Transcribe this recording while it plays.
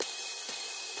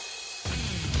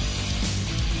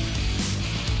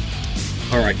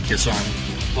All right, Kiss Army.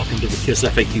 Welcome to the Kiss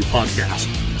FAQ podcast.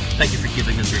 Thank you for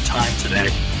giving us your time today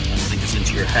and letting us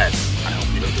into your head. I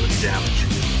hope you don't do any damage.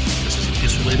 This is a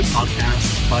Kiss-related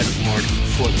podcast by the board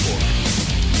for the board.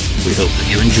 We hope that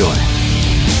you enjoy.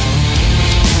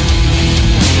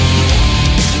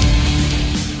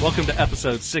 Welcome to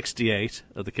episode 68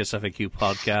 of the Kiss FAQ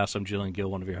podcast. I'm Julian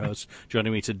Gill, one of your hosts.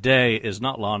 Joining me today is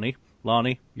not Lonnie.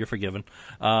 Lonnie, you're forgiven.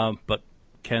 But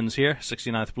Ken's here,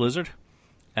 69th Blizzard.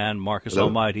 And Marcus Hello.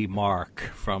 Almighty Mark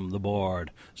from the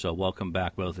board. So welcome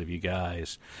back, both of you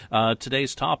guys.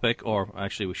 Today's topic, or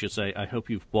actually we should say, I hope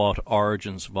you've bought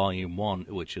Origins Volume 1,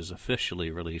 which is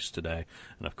officially released today.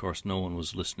 And of course, no one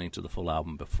was listening to the full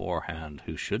album beforehand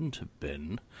who shouldn't have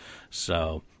been.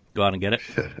 So go out and get it.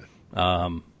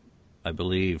 I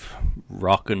believe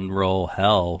Rock and Roll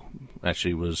Hell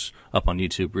actually was up on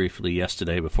YouTube briefly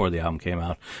yesterday before the album came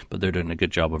out, but they're doing a good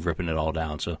job of ripping it all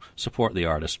down. So support the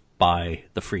artist, buy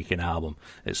the freaking album.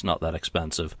 It's not that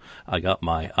expensive. I got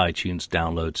my iTunes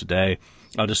download today.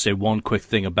 I'll just say one quick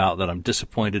thing about that. I'm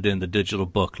disappointed in the digital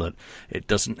booklet. It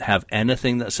doesn't have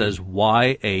anything that says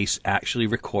why Ace actually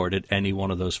recorded any one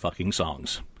of those fucking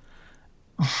songs.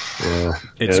 Yeah,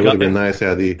 it would have been nice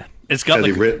how he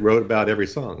wrote about every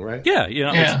song, right? Yeah,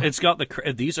 it's got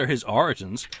these are his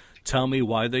origins. Tell me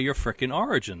why they're your frickin'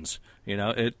 origins.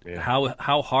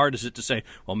 How hard is it to say,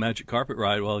 well, Magic Carpet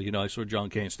Ride, well, I saw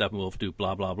John Cale, Steppenwolf do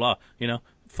blah blah blah.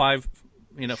 Five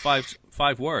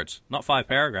words, not 5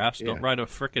 paragraphs. Yeah. Don't write a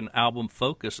frickin' album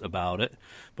focus about it,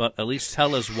 but at least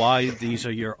tell us why these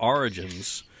are your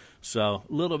origins. So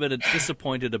a little bit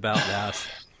disappointed about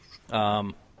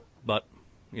that, but.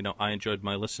 I enjoyed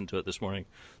my listen to it this morning.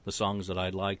 The songs that I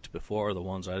liked before, the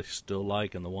ones I still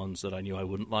like, and the ones that I knew I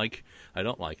wouldn't like, I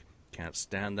don't like. Can't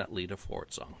stand that Lita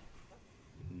Ford song.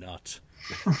 Not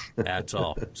at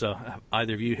all. So, have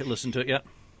either of you listened to it yet?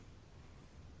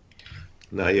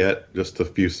 Not yet. Just a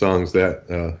few songs that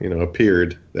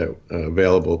appeared that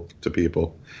available to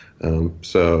people.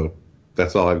 So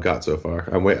that's all I've got so far.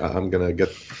 I'm gonna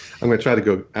try to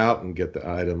go out and get the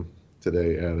item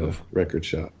today at a record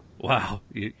shop. Wow,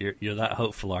 you're that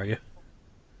hopeful, are you?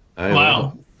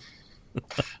 Wow.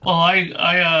 Well,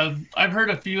 I've heard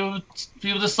a few of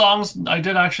the songs. I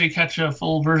did actually catch a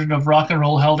full version of Rock and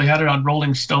Roll Hell. They had it on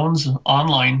Rolling Stone's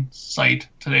online site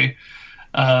today.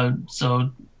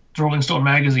 So Rolling Stone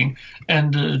magazine,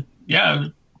 and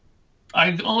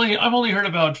I've only heard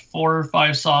about 4 or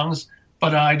 5 songs.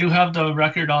 But I do have the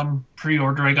record on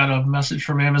pre-order. I got a message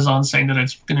from Amazon saying that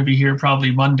it's going to be here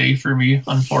probably Monday for me.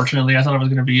 Unfortunately, I thought it was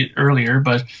going to be earlier,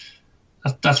 but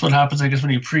that's what happens, I guess, when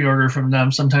you pre-order from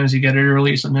them. Sometimes you get it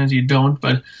early, sometimes you don't.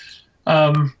 But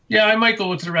I might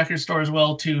go to the record store as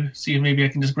well to see if maybe I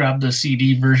can just grab the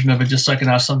CD version of it just so I can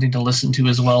have something to listen to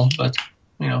as well. But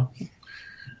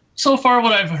so far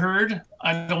what I've heard,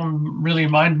 I don't really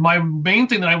mind. My main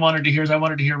thing that I wanted to hear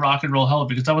Rock and Roll Hell,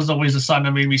 because that was always the song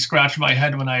that made me scratch my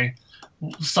head when I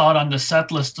saw it on the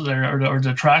set list there or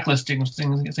the track listing,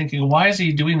 thinking, why is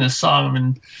he doing this song?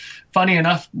 And funny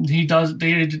enough, they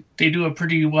do a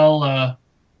pretty well,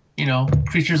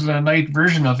 Creatures of the Night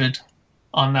version of it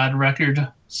on that record.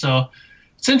 So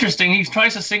it's interesting. He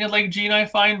tries to sing it like Gene, I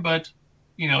find, but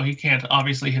he can't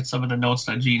obviously hit some of the notes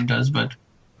that Gene does, but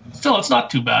still, it's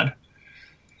not too bad.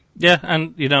 Yeah,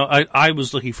 and, I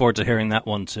was looking forward to hearing that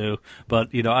one, too. But,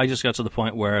 I just got to the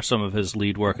point where some of his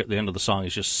lead work at the end of the song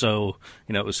is just so,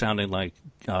 it was sounding like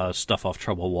stuff off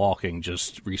Trouble Walking,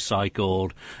 just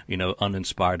recycled,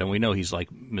 uninspired. And we know he's like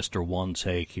Mr. One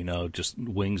Take, just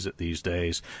wings it these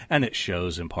days. And it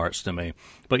shows in parts to me.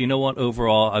 But you know what?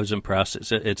 Overall, I was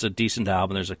impressed. It's a decent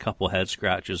album. There's a couple head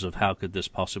scratches of how could this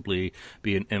possibly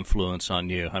be an influence on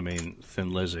you. I mean,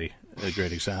 Thin Lizzy, a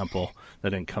great example. That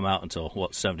didn't come out until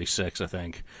 76, I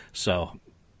think. So,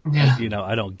 yeah.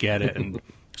 I don't get it. And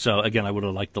so again, I would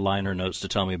have liked the liner notes to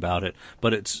tell me about it.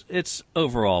 But it's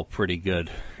overall pretty good.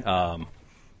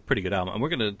 Pretty good album. And we're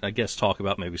going to, I guess, talk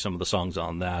about maybe some of the songs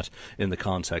on that in the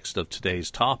context of today's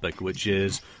topic, which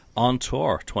is On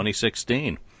Tour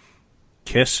 2016.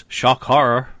 Kiss Shock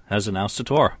Horror has announced a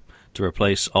tour to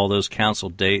replace all those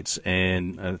canceled dates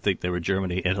in, I think they were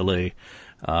Germany, Italy.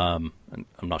 I'm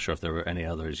not sure if there were any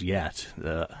others yet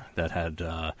that had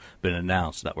been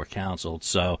announced that were canceled.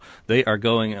 So they are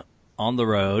going on the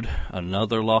road,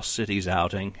 another Lost Cities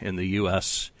outing in the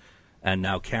U.S. and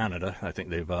now Canada. I think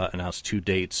they've announced 2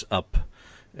 dates up,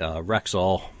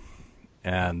 Rexall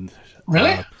and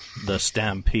the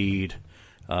Stampede,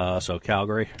 so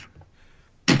Calgary.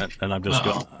 And I'm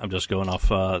just going off.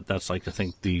 That's like I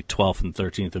think the 12th and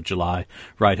 13th of July,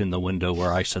 right in the window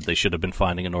where I said they should have been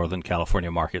finding a Northern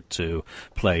California market to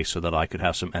play so that I could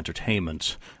have some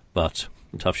entertainment. But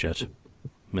tough shit.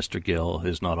 Mr. Gill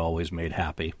is not always made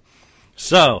happy.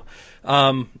 So,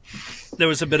 there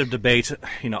was a bit of debate,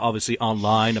 obviously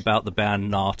online about the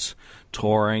band not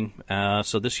touring.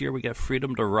 So this year we get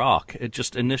Freedom to Rock. It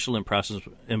just initial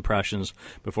impressions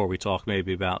before we talk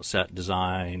maybe about set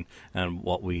design and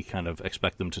what we kind of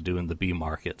expect them to do in the B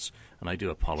markets. And I do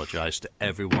apologize to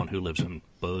everyone who lives in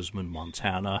Bozeman,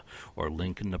 Montana, or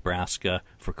Lincoln, Nebraska,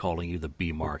 for calling you the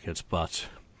B markets, but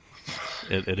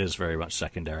it is very much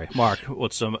secondary. Mark,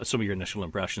 what's some of your initial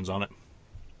impressions on it?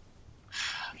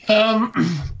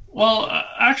 Well,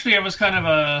 actually, I was kind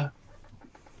of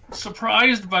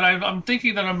surprised, but I'm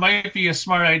thinking that it might be a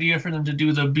smart idea for them to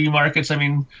do the B markets. I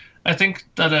mean, I think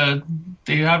that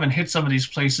they haven't hit some of these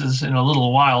places in a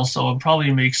little while, so it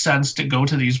probably makes sense to go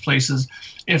to these places,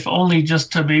 if only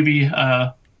just to maybe,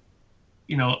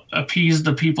 appease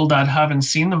the people that haven't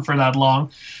seen them for that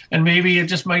long. And maybe it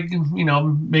just might,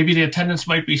 maybe the attendance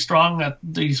might be strong at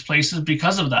these places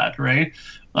because of that, right?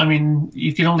 I mean,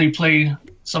 you can only play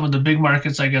some of the big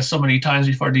markets, I guess, so many times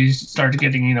before these start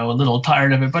getting, a little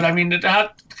tired of it. But I mean,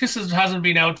 Kisses hasn't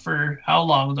been out for how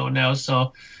long though now?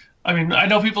 So, I mean, I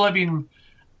know people have been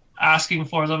asking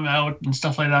for them out and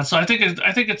stuff like that. So I think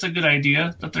it's a good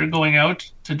idea that they're going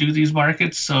out to do these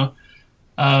markets. So,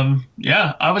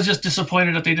 I was just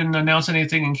disappointed that they didn't announce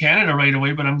anything in Canada right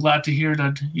away. But I'm glad to hear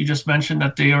that you just mentioned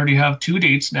that they already have 2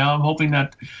 dates now. I'm hoping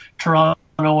that Toronto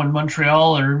and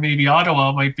Montreal or maybe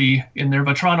Ottawa might be in there,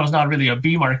 but Toronto's not really a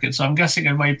B market, so I'm guessing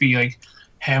it might be like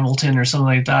Hamilton or something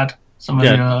like that,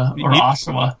 or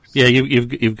Ottawa. Yeah,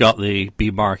 you've got the B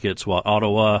markets. What,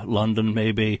 Ottawa, London,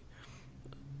 maybe?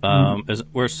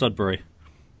 Where's Sudbury?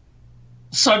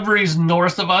 Sudbury's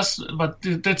north of us, but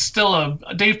it's still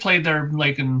they've played there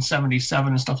like in '77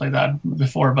 and stuff like that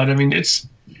before. But I mean, it's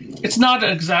not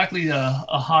exactly a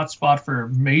hot spot for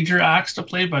major acts to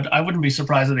play, but I wouldn't be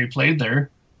surprised if they played there.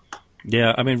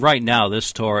 Yeah, I mean, right now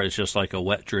this tour is just like a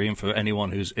wet dream for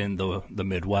anyone who's in the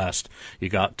Midwest. You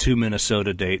got 2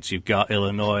 Minnesota dates, you've got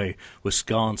Illinois,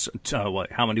 Wisconsin.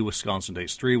 How many Wisconsin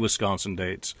dates? 3 Wisconsin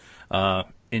dates.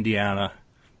 Indiana,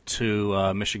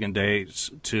 2 Michigan dates,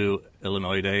 2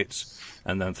 Illinois dates,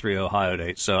 and then 3 Ohio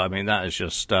dates. So, I mean, that is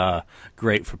just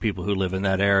great for people who live in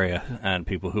that area and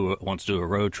people who want to do a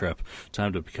road trip.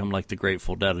 Time to become like the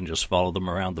Grateful Dead and just follow them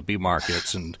around the B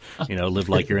markets and, live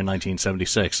like you're in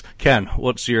 1976. Ken,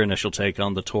 what's your initial take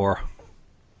on the tour?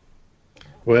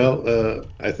 Well,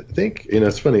 I think,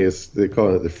 it's funny, they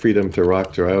call it the Freedom to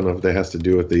Rock tour. I don't know if that has to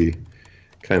do with the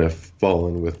kind of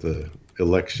falling with the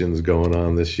elections going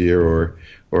on this year, or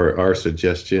our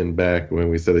suggestion back when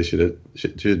we said they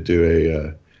should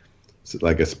do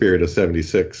a Spirit of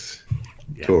 '76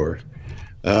 tour,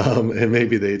 and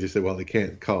maybe they just said, well, they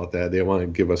can't call it that. They want to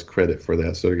give us credit for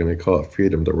that, so they're going to call it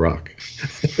Freedom to Rock.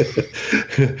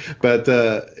 But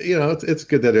it's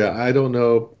good that I don't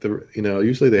know.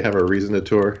 Usually they have a reason to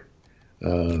tour,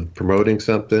 promoting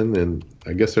something, and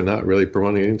I guess they're not really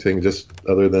promoting anything just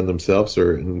other than themselves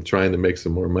and trying to make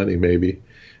some more money, maybe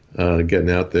getting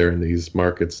out there in these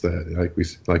markets that,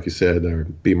 like you said, are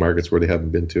B markets where they haven't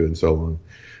been to in so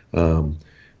long.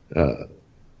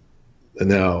 And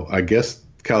now I guess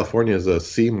California is a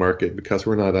C market because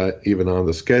we're not even on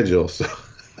the schedule. So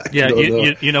yeah,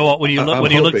 you know what? When you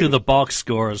look through the box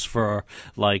scores for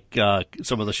like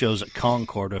some of the shows at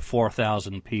Concord of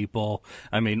 4,000 people,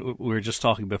 I mean, we were just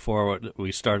talking before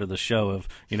we started the show of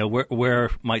where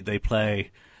might they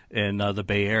play in the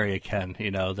Bay Area, Ken?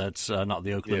 That's not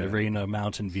the Oakland Arena,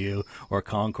 Mountain View, or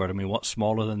Concord. I mean, what's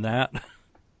smaller than that?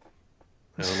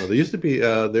 I don't know. There used to be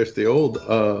there's the old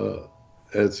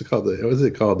it's called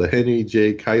the Henry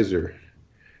J. Kaiser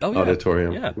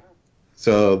Auditorium. Yeah.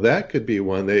 So that could be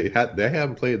one. They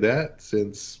haven't played that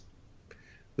since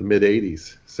the mid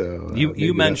 '80s. So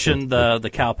you mentioned the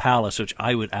Cow Palace, which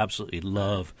I would absolutely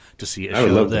love to see a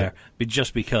show there,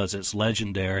 just because it's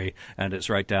legendary and it's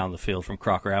right down the field from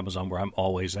Crocker Amazon, where I'm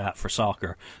always at for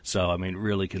soccer. So I mean,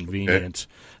 really convenient.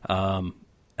 Okay.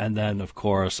 And then, of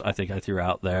course, I think I threw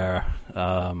out there,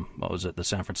 the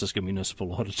San Francisco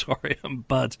Municipal Auditorium.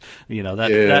 But,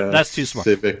 that's too smart.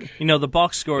 Civic. The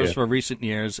box scores for recent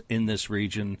years in this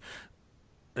region,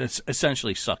 it's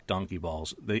essentially suck donkey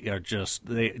balls. They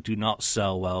do not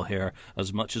sell well here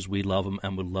as much as we love them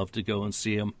and would love to go and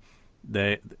see them.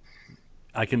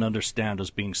 I can understand us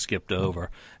being skipped over.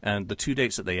 And the 2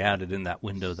 dates that they added in that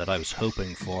window that I was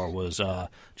hoping for was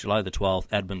July the 12th,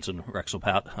 Edmonton,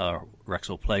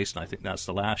 Rexall Place, and I think that's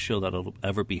the last show that'll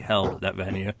ever be held at that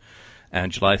venue.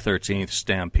 And July 13th,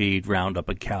 Stampede, Roundup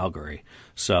in Calgary.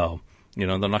 So, they're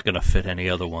not going to fit any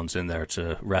other ones in there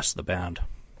to rest the band.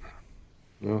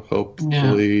 Well,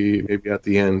 hopefully, maybe at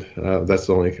the end. That's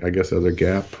the only, I guess, other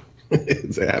gap.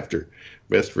 It's after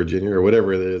West Virginia or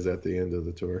whatever it is at the end of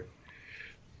the tour.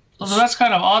 So that's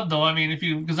kind of odd, though. I mean,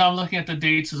 because I'm looking at the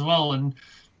dates as well, and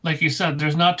like you said,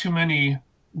 there's not too many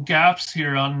gaps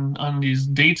here on these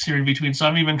dates here in between. So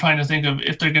I'm even trying to think of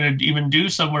if they're going to even do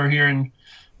somewhere here in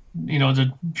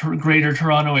the greater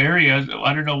Toronto area.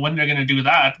 I don't know when they're going to do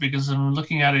that, because I'm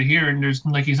looking at it here, and there's,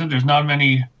 like you said, there's not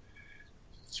many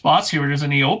spots here where there's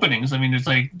any openings. I mean, it's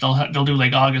like they'll do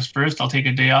like August 1st, they'll take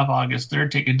a day off August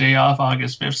 3rd, take a day off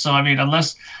August 5th. So I mean,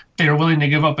 unless they're willing to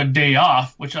give up a day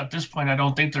off, which at this point I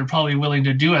don't think they're probably willing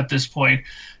to do at this point,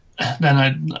 then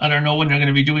I don't know when they're going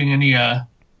to be doing any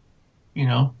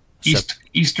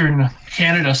Eastern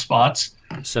Canada spots.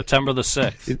 September the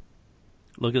 6th.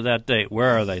 Look at that date.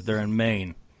 Where are they? They're in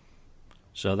Maine.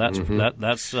 So that's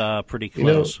pretty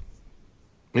close.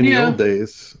 In the old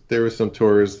days, there were some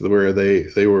tours where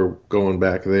they were going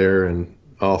back there and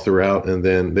all throughout, and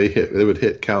then they would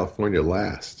hit California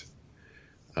last.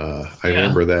 I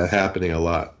remember that happening a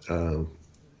lot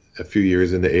a few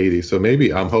years in the 80s. So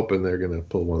maybe I'm hoping they're going to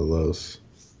pull one of those.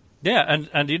 Yeah, and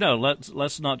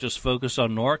let's not just focus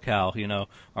on NorCal.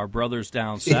 Our brothers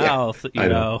down south.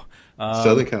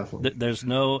 Southern California. There's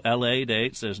no L.A.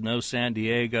 dates. There's no San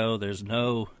Diego. There's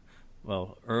no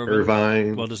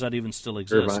Irvine. Well, does that even still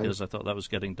exist? Because I thought that was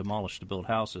getting demolished to build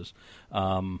houses.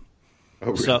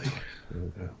 Really? So,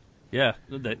 yeah,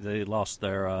 they lost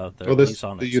their lease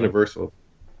on it. The Universal.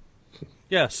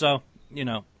 Yeah, so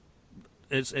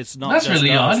it's not. That's just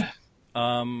really us.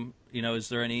 odd. Is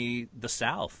there the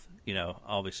South?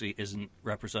 Obviously isn't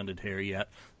represented here yet.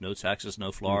 No Texas,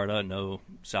 no Florida, no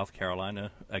South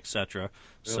Carolina, etc. Yep.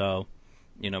 So,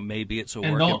 maybe it's a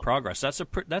work in progress.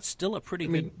 That's still a pretty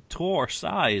good tour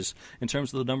size in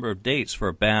terms of the number of dates for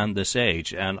a band this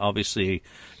age. And obviously,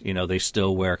 they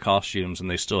still wear costumes and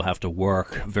they still have to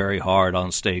work very hard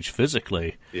on stage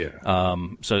physically. Yeah.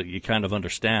 So you kind of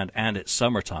understand. And it's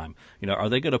summertime. Are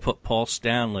they going to put Paul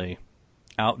Stanley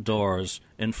outdoors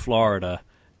in Florida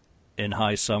in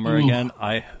high summer again?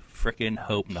 I freaking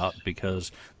hope not,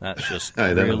 because that's just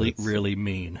really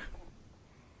mean.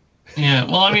 Yeah,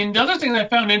 well, I mean, the other thing that I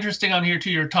found interesting on here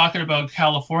too, you're talking about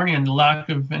California and the lack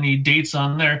of any dates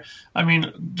on there. I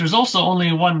mean, there's also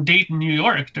only one date in New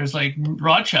York. There's like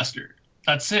Rochester.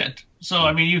 That's it. So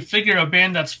I mean, you figure a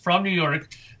band that's from New York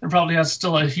and probably has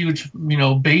still a huge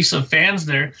base of fans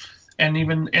there. And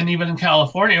even in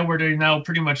California, where they're now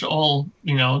pretty much all,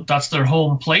 that's their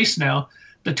home place now.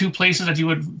 The two places that you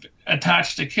would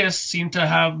attach to Kiss seem to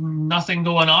have nothing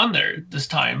going on there this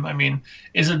time. I mean,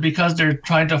 is it because they're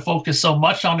trying to focus so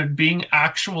much on it being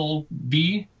actual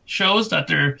B shows that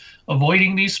they're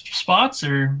avoiding these spots?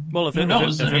 Or well, if it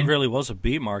really was a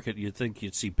B market, you'd think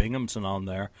you'd see Binghamton on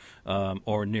there,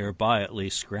 or nearby at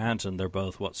least Scranton. They're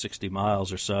both 60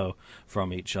 miles or so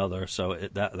from each other, so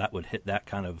that would hit that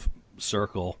kind of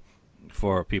circle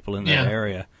for people in that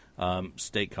area.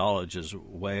 State College is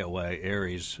way away,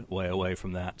 Erie's way away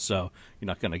from that, so you're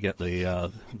not going to get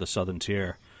the southern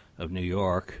tier of New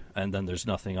York. And then there's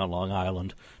nothing on Long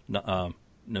Island, no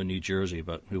New Jersey,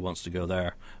 but who wants to go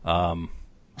there?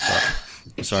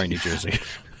 Sorry, New Jersey.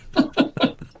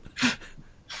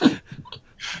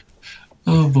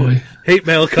 Oh boy, hate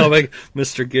mail coming.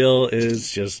 Mr. Gill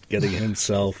is just getting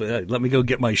himself. Let me go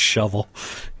get my shovel.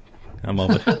 I'm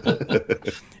over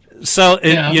it. So,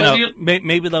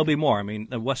 maybe there'll be more. I mean,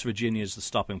 West Virginia is the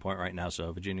stopping point right now.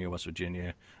 So, Virginia, West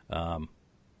Virginia, I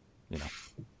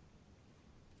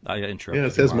interrupt. Yeah,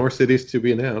 it says more cities to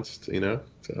be announced,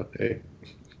 so, hey.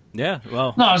 Yeah,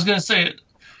 well. No, I was just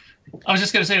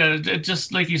going to say that it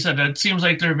just, like you said, it seems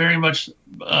like they're very much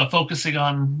focusing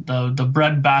on the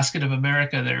breadbasket of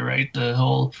America there, right? The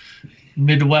whole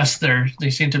Midwest there. They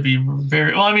seem to be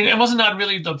very well. I mean, it wasn't that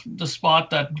really the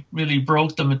spot that really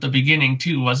broke them at the beginning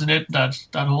too, wasn't it? That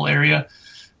whole area.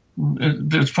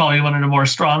 It's probably one of the more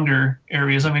stronger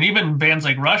areas. I mean, even bands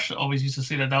like Rush always used to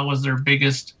say that was their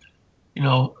biggest,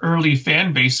 early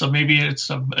fan base. So maybe it's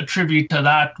a tribute to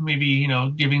that. Maybe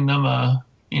giving them a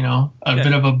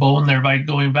bit of a bone there by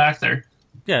going back there.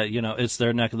 Yeah, it's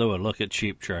their neck of the wood. Look at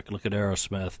Cheap Trick. Look at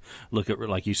Aerosmith. Look at,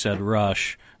 like you said,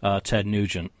 Rush, Ted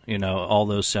Nugent. All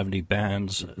those 70s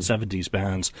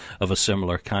bands of a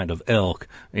similar kind of ilk,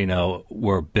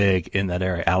 were big in that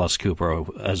area. Alice Cooper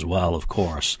as well, of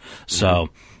course. So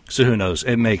who knows?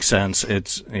 It makes sense.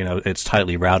 It's, it's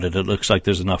tightly routed. It looks like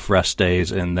there's enough rest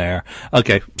days in there.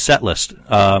 Okay, set list.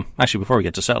 Actually, before we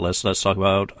get to set list, let's talk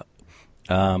about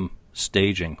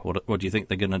staging. What do you think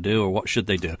they're going to do, or what should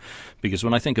they do? Because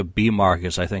when I think of B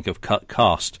markets, I think of cut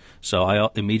cost. So I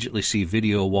immediately see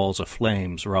video walls of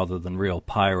flames rather than real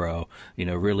pyro,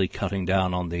 really cutting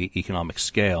down on the economic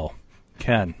scale.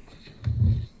 Ken?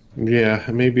 Yeah,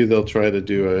 maybe they'll try to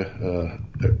do a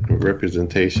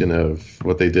representation of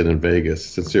what they did in Vegas,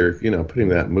 since they're putting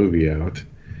that movie out.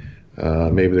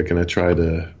 Maybe they're going to try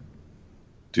to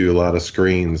do a lot of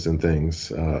screens and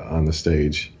things on the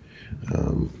stage,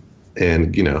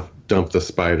 and dump the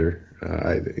spider.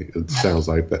 It sounds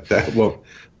like that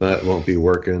won't be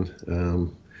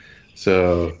working.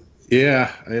 So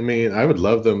yeah, I mean, I would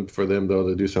love for them though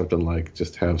to do something like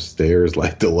just have stairs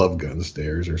like the Love Gun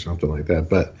stairs or something like that.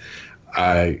 But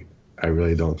I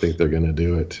really don't think they're going to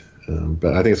do it.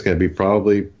 But I think it's going to be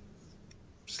probably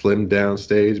slimmed down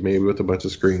stage, maybe with a bunch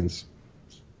of screens.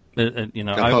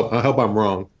 I hope I'm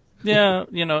wrong. Yeah,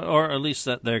 or at least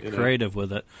that they're creative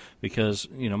with it, because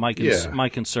my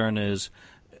concern is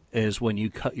when you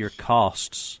cut your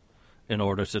costs in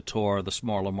order to tour the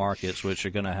smaller markets, which are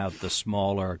going to have the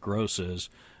smaller grosses.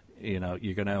 You're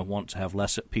going to want to have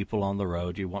less people on the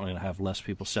road. You want to have less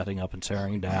people setting up and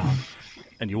tearing down,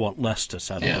 and you want less to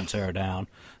set up and tear down.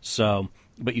 So,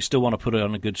 but you still want to put it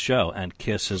on a good show, and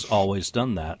Kiss has always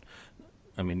done that.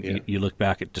 I mean, you look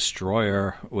back at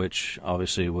Destroyer, which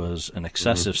obviously was an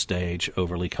excessive stage,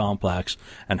 overly complex,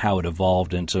 and how it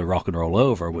evolved into Rock and Roll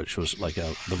Over, which was like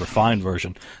the refined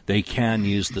version. They can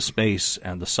use the space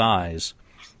and the size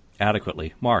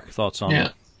adequately. Mark, thoughts on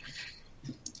that?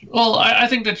 Well, I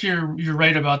think that you're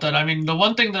right about that. I mean, the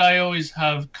one thing that I always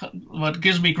have, what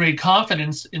gives me great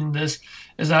confidence in this,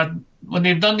 is that when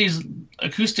they've done these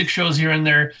acoustic shows here and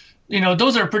there,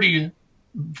 those are pretty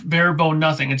bare bone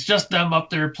nothing. It's just them up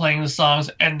there playing the songs,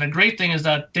 and the great thing is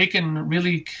that they can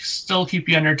really still keep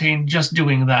you entertained just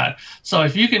doing that. So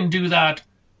if you can do that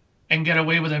and get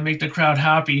away with it and make the crowd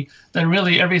happy, then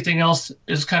really everything else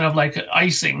is kind of like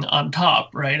icing on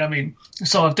top, right? I mean,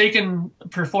 so if they can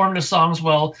perform the songs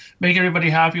well, make everybody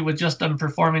happy with just them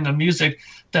performing the music,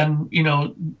 then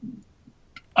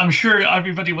I'm sure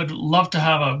everybody would love to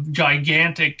have a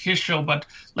gigantic Kiss show, but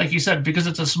like you said, because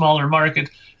it's a smaller market,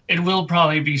 it will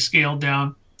probably be scaled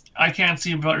down. I can't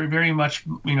see very much,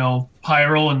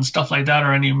 pyro and stuff like that,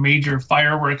 or any major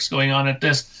fireworks going on at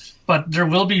this. But there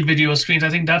will be video screens. I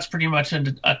think that's pretty much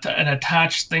an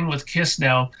attached thing with Kiss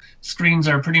now. Screens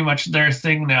are pretty much their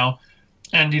thing now,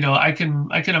 and I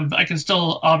can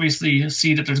still obviously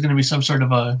see that there's going to be some sort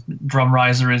of a drum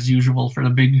riser as usual for the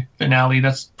big finale.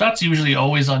 That's usually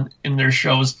always in their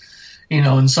shows.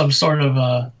 And some sort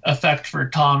of effect for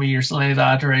Tommy or something like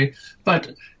that, right?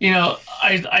 But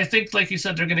I think, like you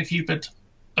said, they're going to keep it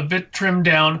a bit trimmed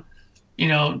down.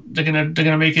 They're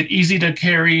gonna make it easy to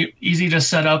carry, easy to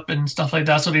set up, and stuff like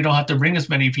that, so they don't have to bring as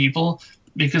many people.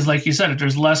 Because, like you said, if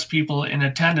there's less people in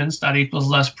attendance, that equals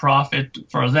less profit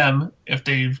for them if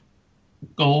they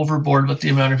go overboard with the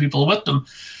amount of people with them.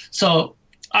 So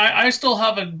I still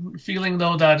have a feeling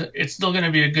though that it's still going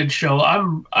to be a good show.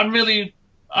 I'm really.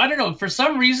 I don't know, for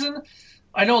some reason,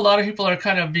 I know a lot of people are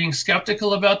kind of being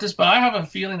skeptical about this, but I have a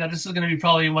feeling that this is going to be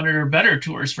probably one of their better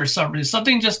tours for some reason.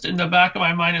 Something just in the back of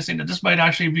my mind is saying that this might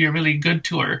actually be a really good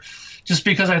tour, just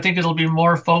because I think it'll be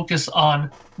more focus on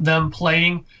them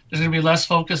playing. There's going to be less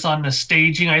focus on the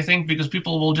staging, I think, because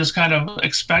people will just kind of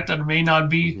expect that it may not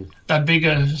be that big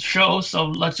a show. So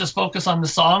let's just focus on the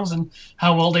songs and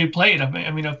how well they played.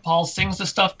 I mean, if Paul sings the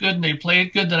stuff good and they play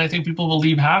it good, then I think people will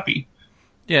leave happy.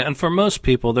 Yeah, and for most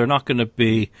people, they're not going to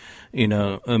be,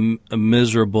 a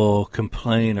miserable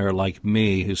complainer like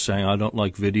me who's saying, I don't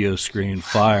like video screen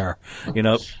fire.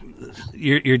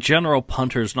 Your general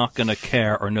punter's not going to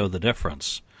care or know the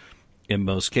difference in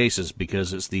most cases,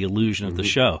 because it's the illusion of the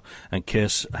show. And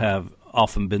Kiss have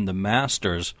often been the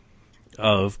masters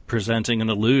of presenting an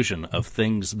illusion of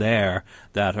things there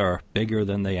that are bigger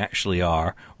than they actually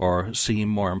are, or seem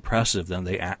more impressive than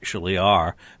they actually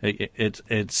are.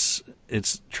 It's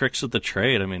tricks of the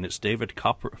trade. I mean, it's David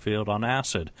Copperfield on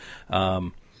acid.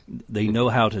 They know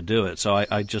how to do it. So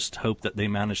I just hope that they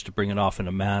manage to bring it off in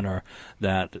a manner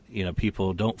that,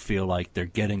 people don't feel like they're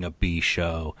getting a B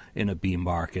show in a B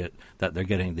market, that they're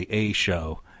getting the A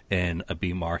show in a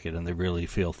B market, and they really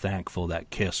feel thankful that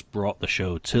Kiss brought the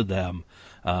show to them.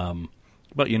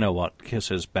 But you know what? Kiss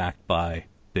is backed by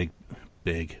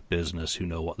big business who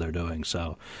know what they're doing.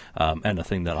 So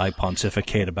anything that I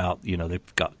pontificate about,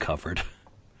 they've got covered.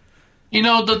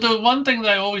 The one thing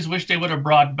that I always wish they would have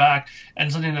brought back, and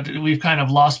something that we've kind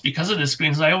of lost because of the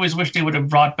screens, I always wish they would have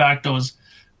brought back those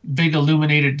big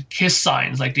illuminated Kiss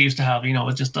signs like they used to have,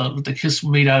 with just the Kiss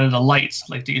made out of the lights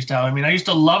like they used to have. I mean, I used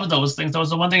to love those things. That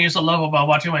was the one thing I used to love about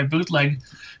watching my bootleg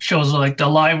shows. Like the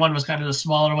live one was kind of the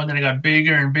smaller one, then it got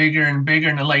bigger and bigger and bigger,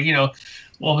 and like,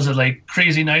 what was it, like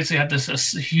Crazy Nights? They had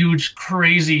this huge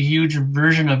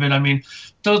version of it. I mean,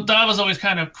 that was always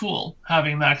kind of cool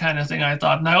having that kind of thing, I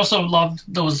thought. And I also loved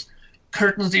those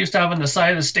curtains they used to have on the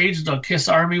side of the stage, the Kiss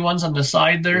Army ones on the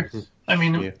side there. Mhm. I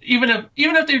mean, Yeah. even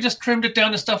if they just trimmed it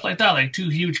down to stuff like that, like 2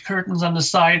 huge curtains on the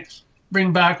side,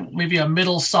 bring back maybe a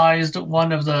middle-sized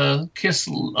one of the Kiss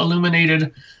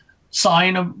illuminated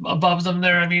sign above them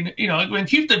there. I mean, when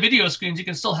keep the video screens, you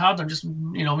can still have them, just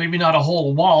maybe not a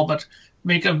whole wall, but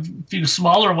make a few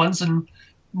smaller ones and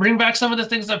bring back some of the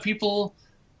things that people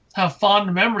have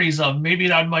fond memories of. Maybe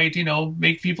that might,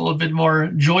 make people a bit more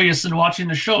joyous in watching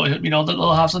the show. That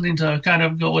they'll have something to kind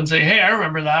of go and say, hey, I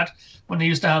remember that when they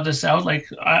used to have this out. Like,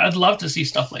 I'd love to see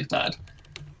stuff like that.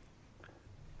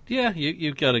 Yeah,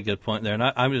 you've got a good point there, and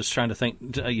I'm just trying to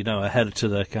think, ahead to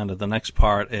the kind of the next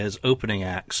part is opening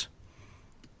acts.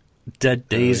 Dead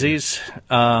Daisies,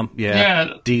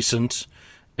 Yeah. decent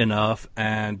enough,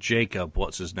 and Jacob,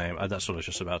 what's his name? That's what I was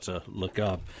just about to look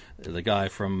up. The guy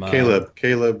from Caleb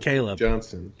Caleb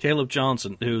Johnson. Caleb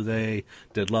Johnson, who they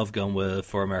did Love Gun with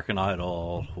for American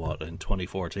Idol, in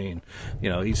 2014.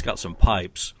 He's got some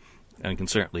pipes and can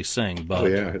certainly sing. But Oh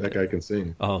yeah, that guy can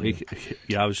sing. oh,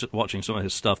 I was just watching some of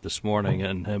his stuff this morning,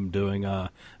 and him doing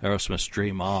Aerosmith's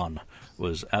 "Dream On"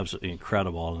 was absolutely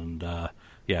incredible. And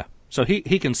so he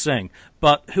can sing.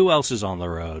 But who else is on the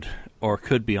road or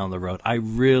could be on the road? I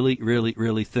really, really,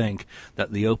 really think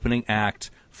that the opening act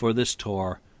for this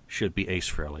tour should be Ace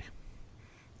Frehley.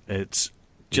 It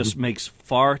just makes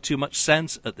far too much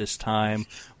sense at this time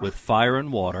with Fire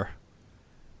and Water.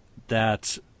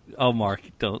 That, oh, Mark,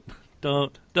 don't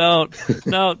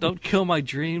kill my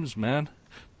dreams, man.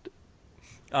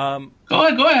 Go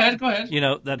ahead.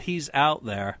 That he's out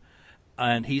there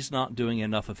and he's not doing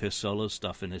enough of his solo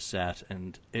stuff in his set,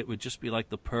 and it would just be like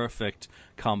the perfect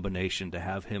combination to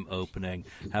have him opening,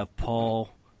 have Paul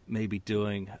maybe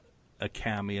doing a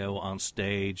cameo on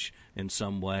stage in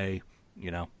some way.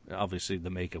 Obviously the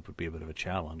makeup would be a bit of a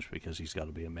challenge because he's got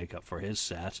to be in makeup for his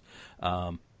set,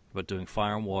 but doing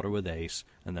Fire and Water with Ace,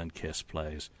 and then Kiss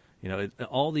plays.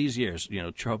 All these years,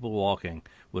 Trouble Walking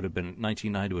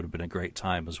 1990 would have been a great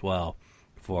time as well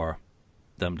for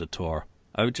them to tour.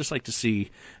 I would just like to see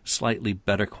slightly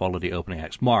better quality opening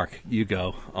acts. Mark, you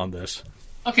go on this.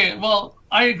 Okay, well,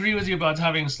 I agree with you about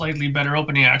having slightly better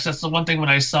opening acts. That's the one thing when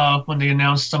I saw when they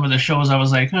announced some of the shows, I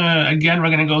was like, again, we're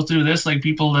going to go through this, like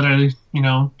people that are,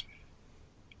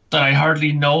 that I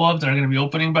hardly know of that are going to be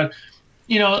opening. But,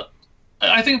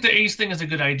 I think the Ace thing is a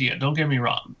good idea. Don't get me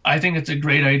wrong. I think it's a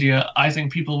great idea. I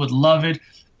think people would love it.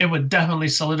 It would definitely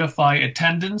solidify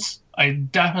attendance. I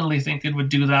definitely think it would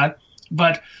do that.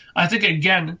 But I think,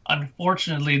 again,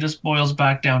 unfortunately, this boils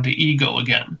back down to ego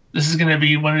again. This is going to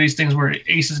be one of these things where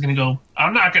Ace is going to go,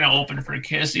 I'm not going to open for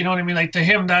Kiss. You know what I mean? Like, to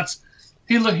him,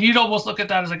 he'd almost look at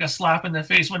that as like a slap in the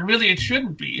face when really it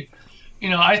shouldn't be.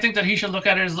 I think that he should look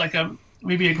at it as like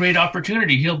maybe a great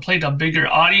opportunity. He'll play to bigger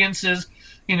audiences.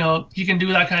 He can do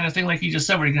that kind of thing like you just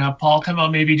said, where you can have Paul come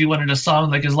out, maybe do one of the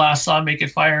songs, like his last song, Make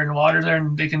It Fire and Water there,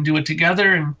 and they can do it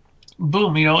together, and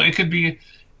boom, it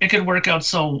could work out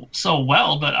so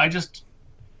well. But I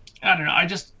don't know. I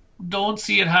just don't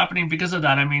see it happening because of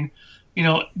that. I mean,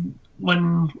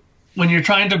 when you're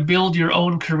trying to build your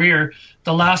own career,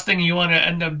 the last thing you want to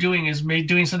end up doing is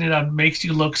doing something that makes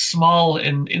you look small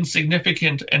and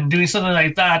insignificant, and doing something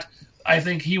like that. I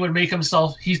think he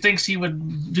thinks he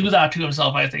would do that to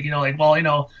himself. I think,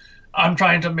 I'm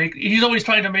trying to he's always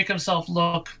trying to make himself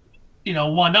look,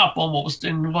 one up almost.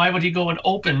 And why would he go and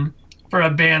open for a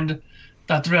band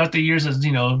that throughout the years has,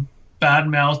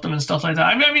 bad-mouthed them and stuff like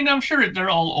that? I mean, I'm sure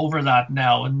they're all over that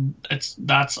now, and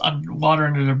that's water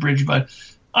under the bridge. But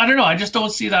I don't know. I just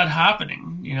don't see that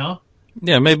happening,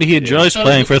 Yeah, maybe he enjoys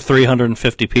playing for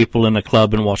 350 people in a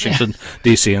club in Washington,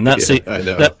 D.C., and that's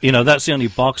that's the only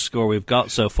box score we've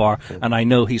got so far. And I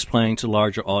know he's playing to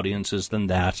larger audiences than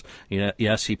that.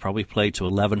 Yes, he probably played to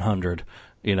 1,100,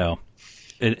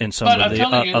 in some of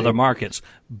the other markets.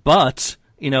 But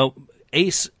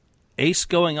Ace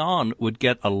going on would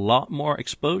get a lot more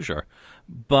exposure.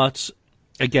 But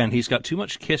again, he's got too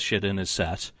much Kiss shit in his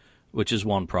set, which is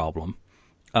one problem.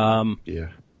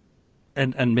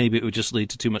 And maybe it would just lead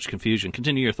to too much confusion.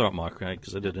 Continue your thought, Mark, right?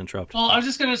 Because I did interrupt. Well,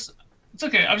 it's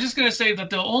okay. I was just gonna say that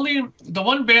the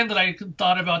one band that I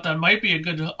thought about that might be a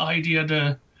good idea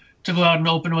to go out and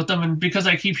open with them, and because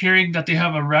I keep hearing that they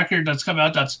have a record that's come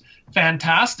out that's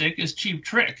fantastic, is Cheap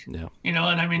Trick. Yeah. And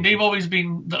I mean, they've always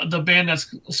been the band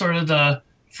that's sort of the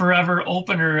forever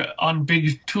opener on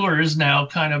big tours now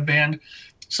kind of band.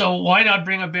 So why not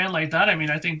bring a band like that? I mean,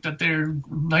 I think that they're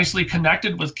nicely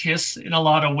connected with Kiss in a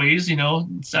lot of ways,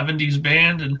 70s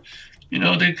band, and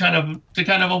they kind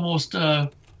of almost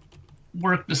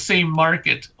work the same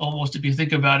market almost, if you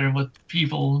think about it, with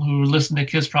people who listen to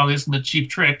Kiss probably listen to Cheap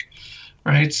Trick,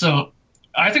 right? So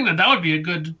I think that would be a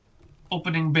good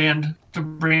opening band to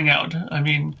bring out. I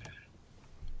mean,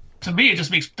 to me, it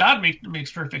just makes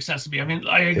perfect sense to me. I mean,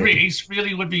 I agree, Ace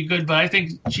Frehley would be good, but I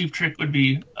think Cheap Trick would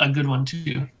be a good one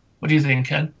too. What do you think,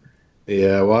 Ken?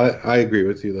 Yeah, well, I agree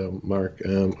with you though, Mark.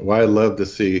 Well, I'd love to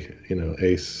see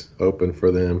Ace open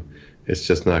for them. It's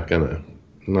just not gonna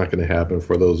happen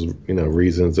for those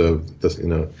reasons of this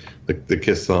the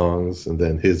Kiss songs and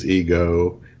then his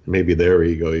ego, maybe their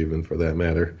ego even for that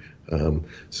matter.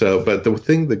 But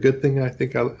the good thing I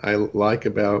think I like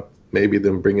about maybe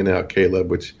them bringing out Caleb,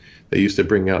 which they used to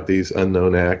bring out these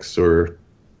unknown acts, or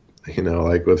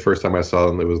like the first time I saw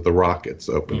them, it was the Rockets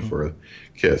open for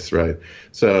Kiss, right?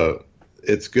 So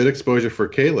it's good exposure for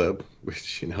Caleb, which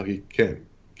he can't.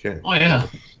 Oh yeah,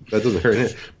 that doesn't hurt him.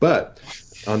 But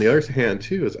on the other hand,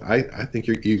 too, is I think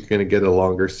you're going to get a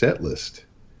longer set list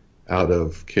out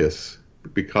of Kiss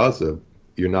because of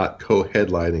you're not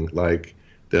co-headlining like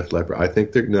Def Leppard. I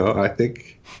think they're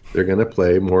going to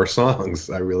play more songs.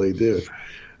 I really do.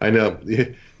 I know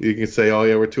you can say, "Oh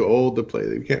yeah, we're too old to play."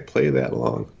 You can't play that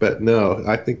long, but no,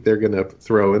 I think they're going to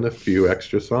throw in a few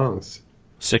extra songs.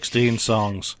 16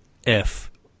 songs,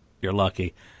 if you're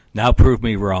lucky. Now prove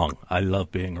me wrong. I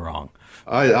love being wrong.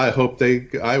 I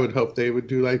would hope they would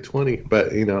do like 20,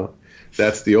 but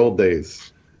that's the old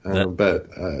days. But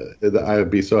I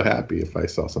would be so happy if I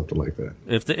saw something like that.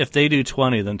 If they do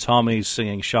 20, then Tommy's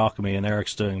singing "Shock Me" and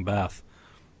Eric's doing "Bath."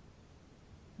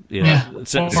 Yeah.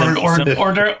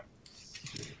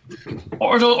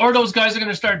 Or those guys are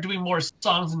going to start doing more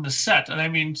songs in the set. And I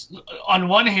mean, on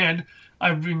one hand,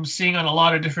 I've been seeing on a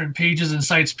lot of different pages and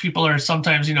sites, people are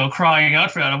sometimes, crying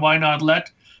out for that. And why not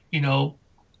let,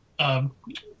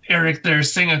 Eric there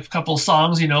sing a couple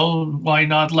songs, why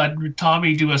not let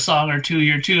Tommy do a song or two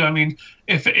here too? I mean,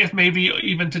 if maybe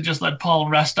even to just let Paul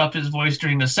rest up his voice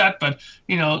during the set, but,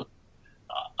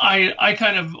 I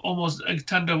kind of almost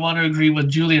tend to want to agree with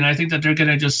Julian. I think that they're going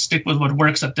to just stick with what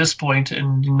works at this point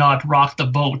and not rock the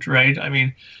boat, right? I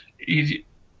mean,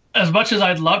 as much as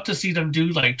I'd love to see them do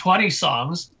like 20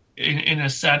 songs in a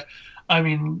set, I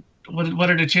mean,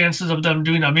 what are the chances of them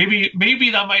doing that?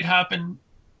 Maybe that might happen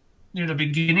near the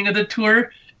beginning of the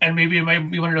tour, and maybe it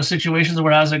might be one of those situations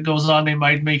where as it goes on, they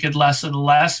might make it less and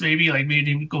less,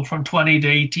 maybe go from 20 to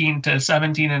 18 to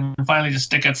 17 and finally just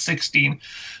stick at 16.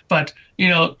 But,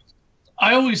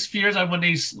 I always fear that when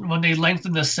they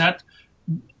lengthen the set,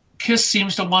 Kiss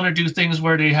seems to want to do things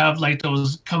where they have like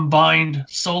those combined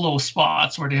solo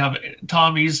spots where they have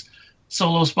Tommy's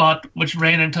solo spot, which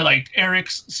ran into like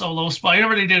Eric's solo spot. You know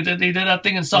what they did? They did that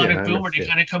thing in Sonic Boom where they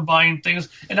kind of combined things,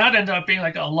 and that ended up being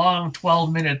like a long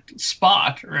 12-minute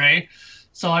spot, right?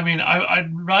 So, I mean, I'd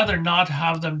rather not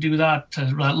have them do that to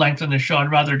lengthen the show.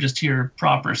 I'd rather just hear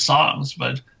proper songs,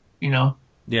 but,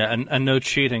 Yeah, and no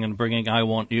cheating and bringing "I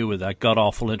Want You" with that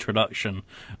god-awful introduction,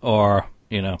 or,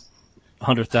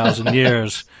 100,000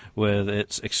 Years with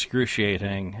its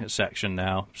excruciating section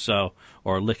now,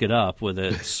 or "Lick It Up" with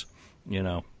its,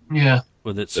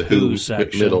 with its Who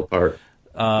section. Middle part.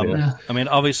 I mean,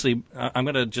 obviously, I'm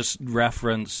going to just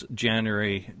reference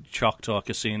January Choctaw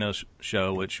Casino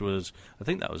show, which was, I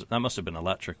think that must have been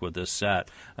electric with this set.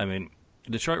 I mean,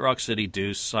 Detroit Rock City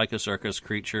Deuce, Psycho Circus,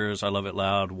 Creatures, I Love It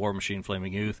Loud, War Machine,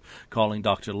 Flaming Youth, Calling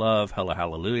Dr. Love, Hella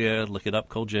Hallelujah, Lick It Up,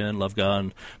 Cold Gin, Love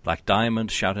Gun, Black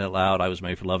Diamond, Shout It Out Loud, I Was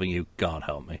Made for Loving You, God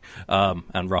Help Me,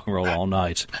 and Rock and Roll All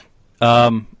Night.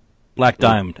 Black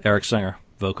Diamond, Eric Singer,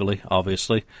 vocally,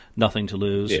 obviously. Nothing to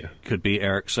Lose, could be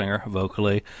Eric Singer,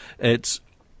 vocally. It's,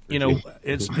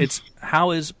 it's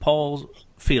how is Paul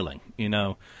feeling?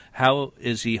 How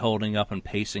is he holding up and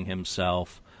pacing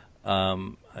himself?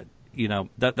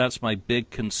 That's my big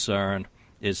concern,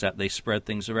 is that they spread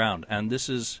things around. And this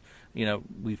is,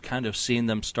 we've kind of seen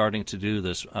them starting to do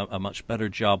this, a much better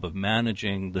job of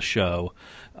managing the show,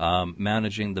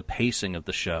 managing the pacing of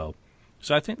the show.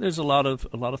 So I think there's a lot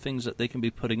of things that they can be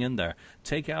putting in there.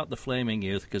 Take out the Flaming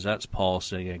Youth, because that's Paul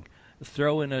singing.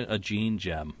 Throw in a Gene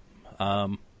gem.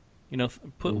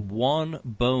 Put one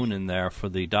bone in there for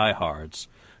the diehards.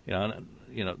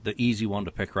 The easy one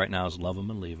to pick right now is Love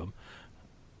 'Em and Leave 'Em.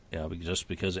 Just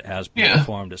because it has been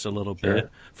performed, it's a little bit.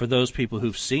 For those people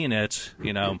who've seen it,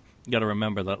 you got to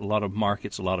remember that a lot of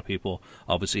markets, a lot of people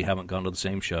obviously haven't gone to the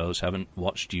same shows, haven't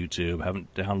watched YouTube,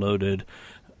 haven't downloaded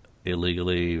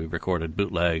illegally recorded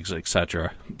bootlegs,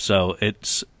 etc. So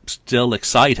it's still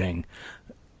exciting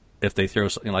if they throw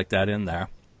something like that in there.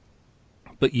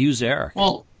 But use Eric.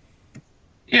 Well,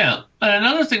 yeah.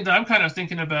 Another thing that I'm kind of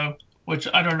thinking about, which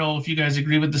I don't know if you guys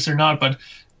agree with this or not, but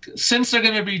since they're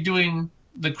going to be doing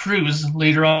the cruise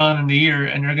later on in the year,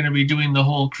 and they're going to be doing the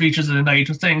whole Creatures of the Night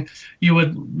thing, you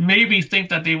would maybe think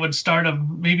that they would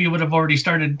maybe would have already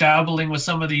started dabbling with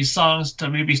some of these songs to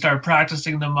maybe start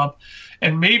practicing them up,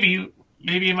 and maybe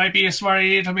it might be a smart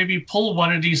idea to maybe pull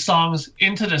one of these songs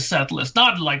into the set list,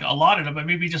 not like a lot of them, but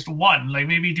maybe just one, like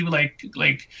maybe do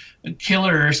like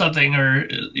Killer or something, or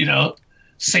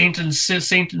Saint and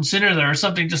Sinner there, or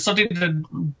something, just something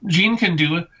that Gene can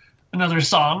do, another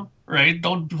song, right?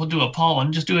 Don't do a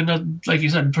Pollen, just do another, like you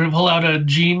said, pull out a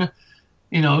Gene,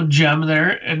 gem there,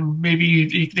 and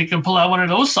maybe they can pull out one of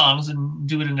those songs and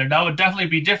do it in there. That would definitely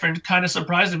be different. Kind of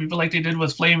surprising people like they did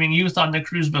with Flaming Youth on the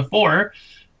cruise before,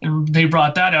 and they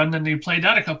brought that out and then they played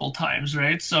that a couple times,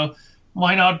 right? So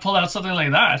why not pull out something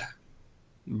like that?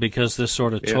 Because this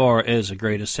sort of tour is a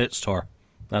greatest hits tour.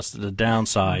 That's the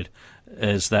downside,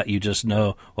 is that you just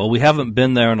know, well, we haven't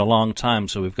been there in a long time,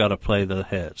 so we've got to play the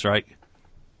hits, right?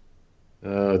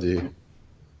 Oh, gee.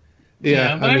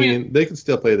 Yeah, I mean, they can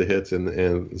still play the hits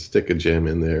and stick a gem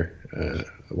in there.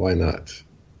 Why not?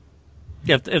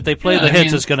 Yeah, if they play the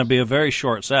hits, it's going to be a very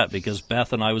short set, because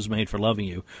Beth and I Was Made for Loving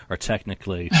You are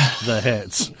technically the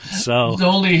hits. So the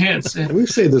only hits. We've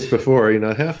said this before.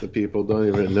 Half the people don't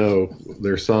even know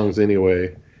their songs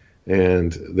anyway,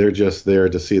 and they're just there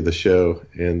to see the show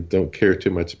and don't care too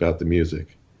much about the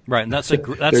music. Right, and that's a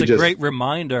great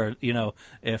reminder.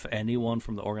 If anyone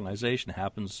from the organization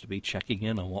happens to be checking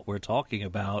in on what we're talking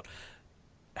about,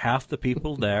 half the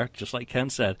people there, just like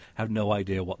Ken said, have no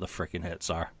idea what the frickin'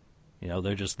 hits are.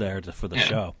 They're just there for the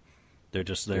show. They're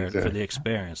just there for the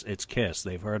experience. It's Kiss.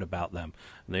 They've heard about them.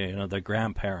 Their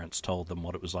grandparents told them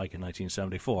what it was like in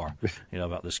 1974.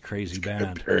 About this crazy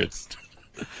band.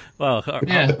 Well,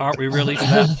 aren't we really to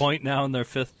that point now in their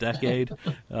fifth decade?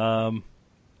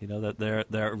 That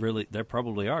they're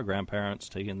probably our grandparents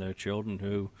taking their children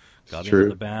who got into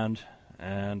the band,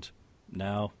 and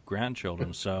now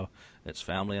grandchildren. So it's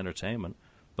family entertainment.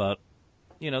 But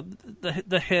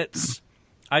the hits,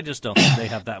 I just don't think they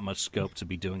have that much scope to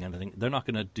be doing anything. They're not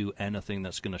going to do anything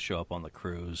that's going to show up on the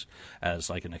cruise as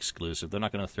like an exclusive. They're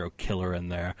not going to throw Killer in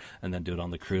there and then do it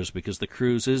on the cruise, because the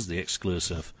cruise is the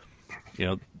exclusive.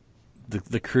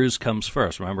 The cruise comes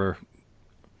first. Remember,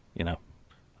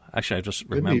 actually, I've just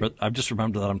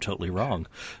remembered that I'm totally wrong.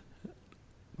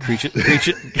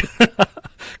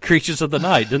 Creatures of the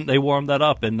Night, didn't they warm that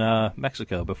up in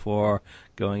Mexico before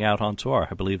going out on tour?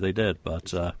 I believe they did, but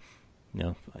someone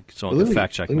can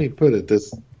fact check me. Let me put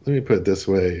it this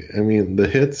way. I mean, the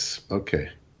hits. Okay,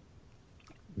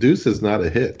 Deuce is not a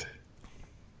hit.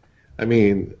 I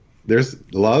mean, there's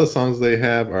a lot of the songs they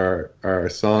have are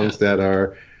songs that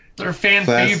are they're fan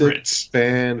favorites.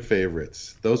 Fan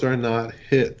favorites. Those are not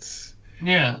hits.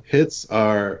 Yeah. Hits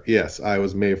are, yes, I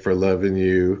Was Made for Loving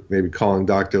You, maybe Calling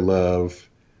Dr. Love,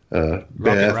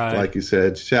 Beth, like you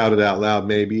said, Shout It Out Loud,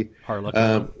 maybe.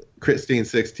 Christine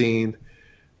 16.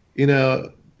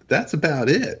 That's about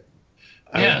it.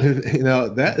 Yeah.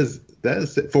 That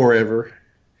is Forever.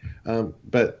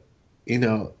 But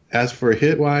as for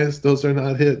hit wise, those are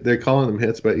not hit. They're calling them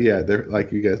hits, but yeah, they're,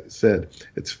 like you guys said,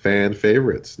 it's fan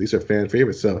favorites. These are fan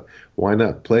favorites, so why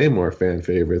not play more fan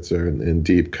favorites or in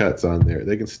deep cuts on there?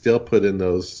 They can still put in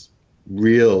those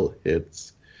real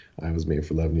hits. I Was Made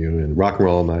for Loving You and Rock and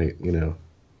Roll All Night.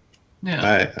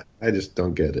 Yeah. I just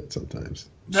don't get it sometimes.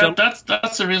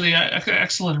 That's a really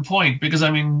excellent point, because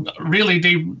I mean, really,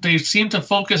 they seem to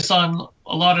focus on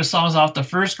a lot of songs off the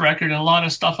first record and a lot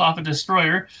of stuff off of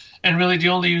Destroyer, and really the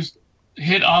only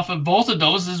hit off of both of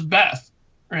those is Beth,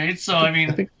 right? So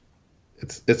I think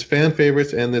it's fan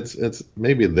favorites, and it's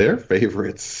maybe their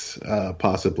favorites,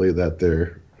 possibly, that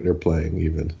they're playing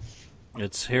even.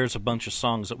 Here's a bunch of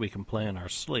songs that we can play in our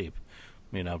sleep.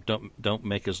 Don't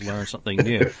make us learn something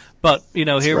new. But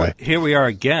here we are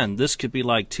again. This could be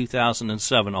like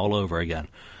 2007 all over again.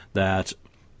 That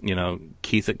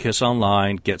Keith at Kiss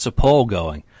Online gets a poll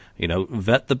going.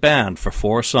 Vet the band for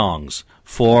 4 songs,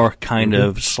 4 kind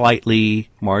of slightly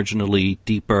marginally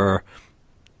deeper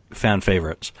fan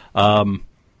favorites.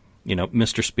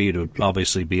 Mr. Speed would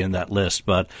obviously be in that list,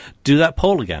 but do that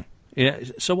poll again. Yeah,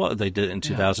 so what they did in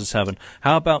 2007,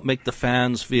 how about make the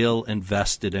fans feel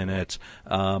invested in it,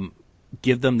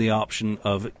 give them the option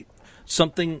of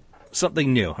something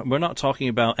new. We're not talking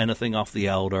about anything off The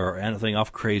Elder or anything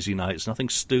off Crazy Nights, nothing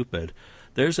stupid.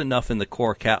 There's enough in the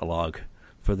core catalog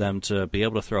for them to be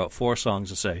able to throw out 4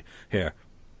 songs and say, here,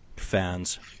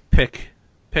 fans, pick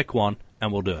one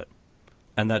and we'll do it.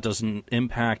 And that doesn't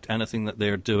impact anything that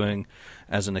they're doing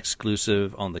as an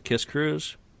exclusive on the Kiss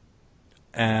cruise.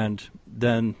 And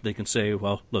then they can say,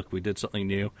 well, look, we did something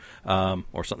new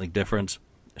or something different.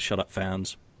 Shut up,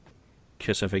 fans.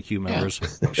 Kiss FAQ members,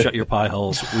 shut your pie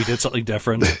holes. We did something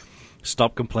different.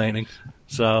 Stop complaining.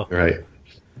 So Right.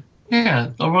 Yeah,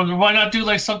 or why not do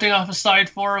like something off of side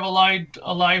 4 of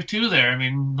Alive 2 there? I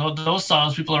mean, those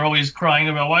songs people are always crying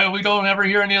about. Why we don't ever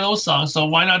hear any of those songs? So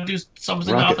why not do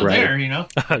something Rocket off of Ride. there? You know?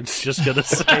 I was just gonna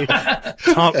say,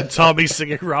 Tommy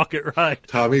singing Rocket Ride.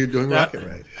 Tommy, you're doing Rocket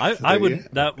Ride. I would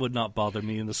that would not bother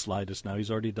me in the slightest. Now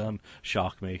he's already done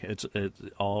Shock Me. It's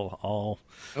all.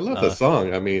 I love the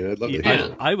song. I mean, I'd love to hear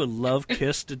it. I would love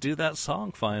Kiss to do that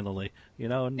song finally. You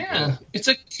know, and, Yeah, it's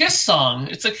a Kiss song.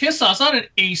 It's a Kiss song. It's not an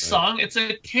Ace song. It's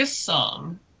a Kiss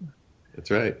song. That's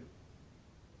right.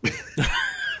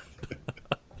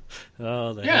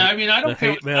 I mean, I don't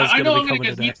care. I know I'm going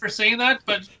to get heat for saying that,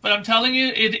 but I'm telling you,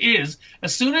 it is.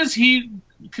 As soon as he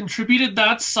contributed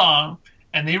that song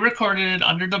and they recorded it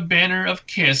under the banner of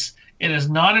Kiss, it is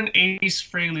not an Ace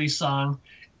Frehley song.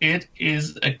 It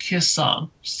is a Kiss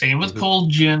song. Same with Cold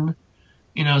Gin.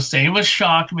 You know, same with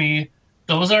Shock Me.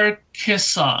 Those are Kiss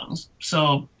songs.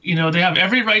 So, you know, they have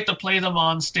every right to play them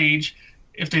on stage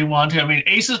if they want to. I mean,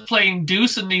 Ace is playing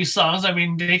Deuce in these songs. I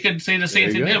mean, they could say the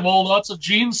same thing. Well, that's a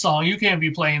Gene song. You can't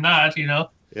be playing that, you know?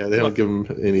 Yeah, they don't give him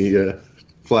any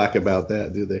flack about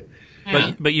that, do they?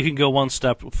 Yeah. But you can go one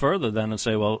step further then and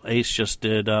say, well, Ace just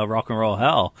did Rock and Roll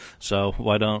Hell, so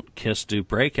why don't Kiss do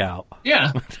Breakout?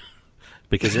 Yeah.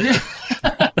 Because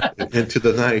Into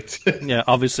the Night. yeah,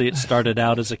 obviously it started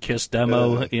out as a Kiss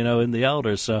demo, you know, in the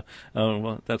Elders. So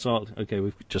well, that's all. Okay,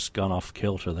 we've just gone off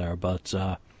kilter there, but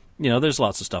you know, there's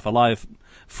lots of stuff. Alive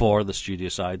 4, the studio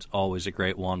side's always a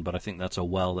great one, but I think that's a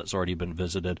well that's already been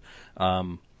visited.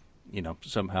 You know,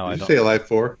 somehow Did you say Alive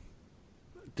 4?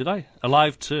 Did I?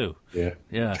 Alive 2. Yeah.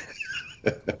 Yeah.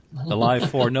 Alive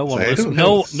 4. No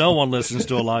one listens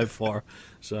to Alive 4.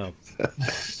 So,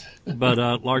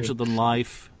 but Larger Than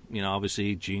Life, you know,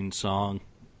 obviously Gene's song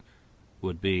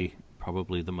would be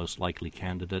probably the most likely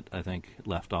candidate, I think,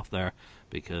 left off there,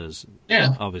 because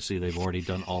obviously they've already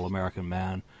done All American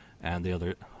Man and the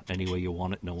other Any Way You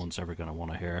Want It. No one's ever going to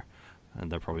want to hear,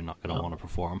 and they're probably not going to want to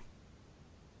perform.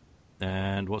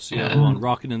 And what's the other one?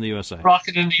 Rockin' in the USA.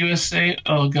 Rockin' in the USA.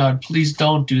 Oh God, please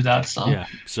don't do that song. Yeah.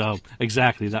 So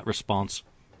exactly that response.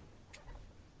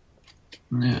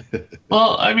 Yeah.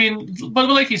 Well, I mean, but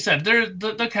like you said,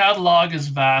 the catalog is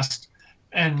vast,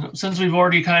 and since we've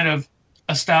already kind of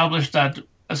established that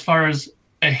as far as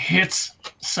a hits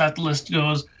set list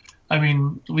goes, I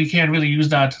mean, we can't really use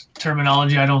that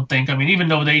terminology, I don't think. I mean, even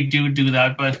though they do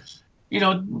that, but you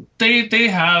know, they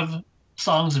have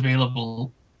songs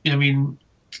available. I mean,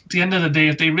 at the end of the day,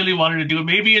 if they really wanted to do it,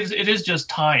 maybe it is just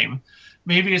time.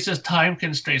 Maybe it's just time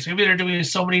constraints. Maybe they're doing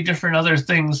so many different other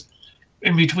things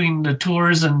in between the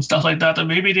tours and stuff like that, that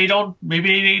maybe they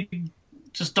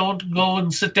just don't go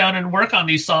and sit down and work on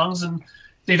these songs, and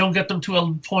they don't get them to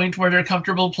a point where they're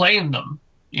comfortable playing them,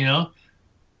 you know?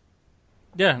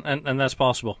 Yeah, and that's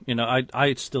possible. You know,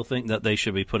 I still think that they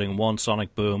should be putting one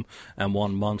Sonic Boom and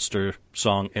one Monster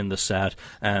song in the set,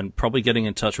 and probably getting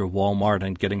in touch with Walmart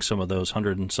and getting some of those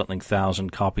 100-and-something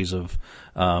thousand copies of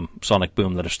Sonic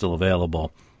Boom that are still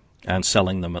available, and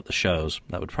selling them at the shows.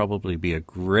 That would probably be a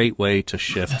great way to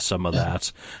shift some of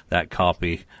that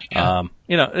copy. Yeah.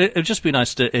 You know, it'd just be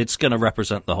nice to. It's going to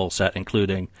represent the whole set,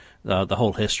 including the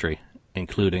whole history,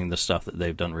 including the stuff that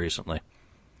they've done recently.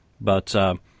 But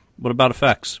what about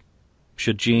effects?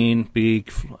 Should Gene be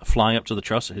flying up to the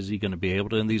truss? Is he going to be able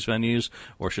to in these venues?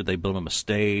 Or should they build him a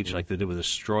stage like they did with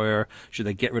Destroyer? Should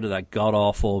they get rid of that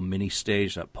god-awful mini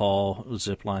stage that Paul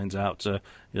zip lines out to?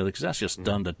 You know, because that's just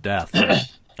done to death.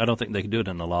 I don't think they can do it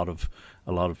in a lot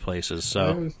of places.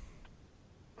 So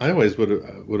I always would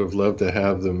have loved to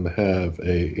have them have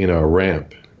a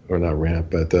ramp, or not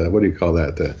ramp, but what do you call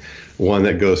that? The one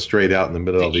that goes straight out in the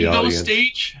middle of the audience.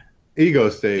 Stage. Ego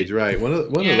stage, right? One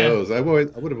of those. I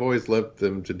would have always loved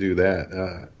them to do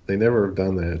that. They never have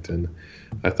done that, and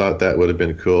I thought that would have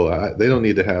been cool. They don't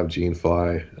need to have Gene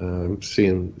fly. I'm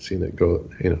seeing it go,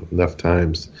 enough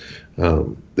times.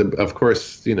 Of course,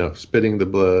 spitting the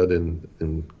blood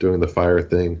and doing the fire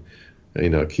thing.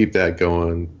 Keep that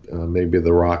going. Maybe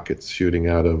the rockets shooting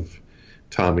out of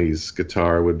Tommy's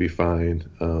guitar would be fine.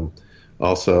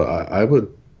 Also, I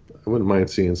wouldn't mind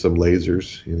seeing some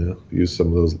lasers, use some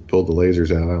of those, pull the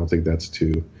lasers out. I don't think that's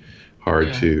too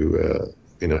hard to,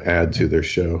 add to their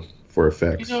show for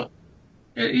effects.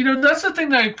 That's the thing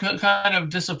that I'm kind of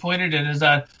disappointed in, is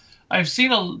that I've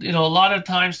seen a lot of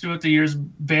times throughout the years,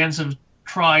 bands have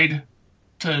tried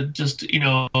to just,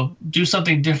 do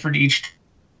something different each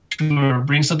tour,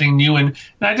 bring something new in. And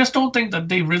I just don't think that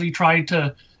they really tried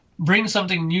to bring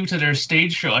something new to their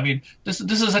stage show. I mean, this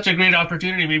is such a great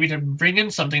opportunity maybe to bring in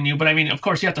something new. But I mean, of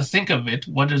course, you have to think of it.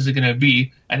 What is it going to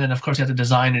be? And then, of course, you have to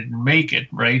design it and make it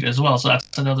right as well. So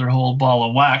that's another whole ball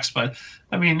of wax. But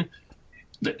I mean,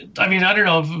 I don't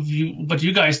know what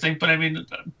you guys think, but I mean,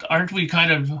 aren't we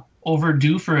kind of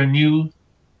overdue for a new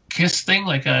Kiss thing?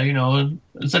 Like,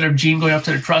 instead of Gene going up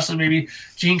to the trusses, maybe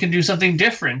Gene can do something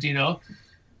different,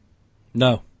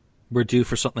 No, we're due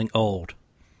for something old.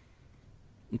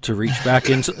 To reach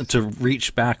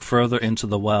back further into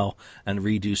the well and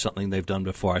redo something they've done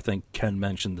before. I think Ken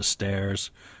mentioned the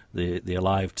Stairs, the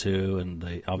Alive 2, and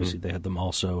they had them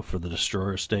also for the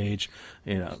Destroyer stage.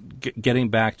 Getting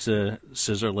back to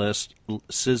scissor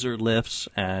lifts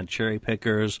and cherry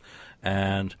pickers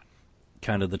and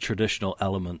kind of the traditional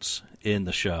elements in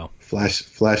the show.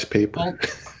 Flash paper.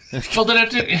 Well, then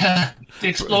the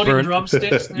exploding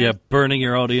drumsticks. Yeah, burning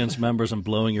your audience members and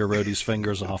blowing your roadies'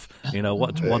 fingers off.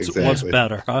 What's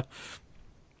better, huh?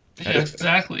 Yeah,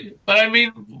 exactly. But I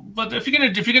mean, if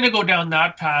you're gonna go down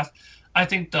that path, I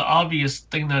think the obvious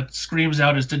thing that screams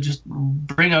out is to just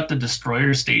bring out the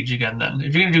Destroyer stage again. Then,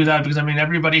 if you're gonna do that, because I mean,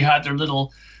 everybody had their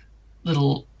little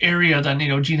area.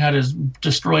 Then Gene had his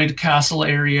destroyed castle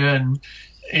area and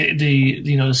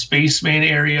the spaceman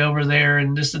area over there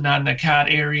and this and that and the cat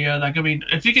area. Like, I mean,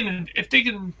 if they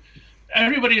can,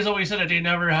 everybody has always said that they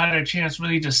never had a chance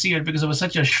really to see it because it was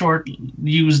such a short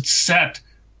used set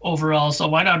overall. So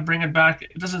why not bring it back?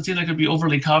 It doesn't seem like it'd be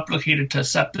overly complicated to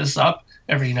set this up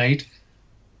every night.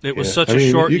 It was such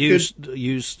a short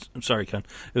used. I'm sorry, Ken.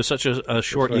 It was such a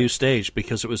short used stage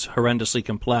because it was horrendously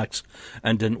complex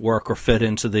and didn't work or fit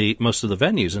into most of the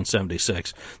venues in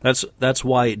 '76. That's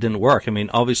why it didn't work. I mean,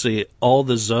 obviously, all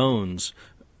the zones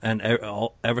and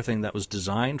everything that was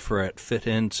designed for it fit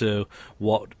into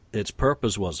what its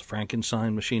purpose was. The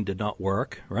Frankenstein machine did not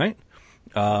work, right?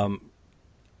 The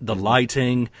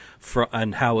lighting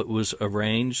and how it was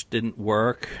arranged didn't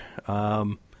work.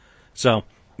 So.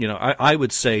 I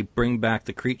would say bring back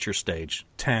the Creature stage,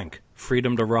 Tank,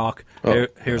 Freedom to Rock.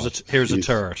 Here's a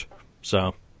turret.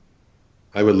 So,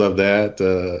 I would love that.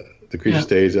 The Creature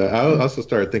stage. I also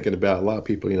started thinking about a lot of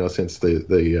people. Since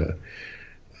the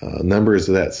numbers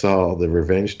that saw the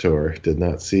Revenge tour did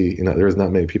not see. There was not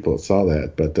many people that saw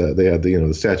that, but they had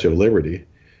the Statue of Liberty.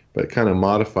 But kind of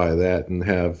modify that and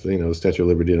have the Statue of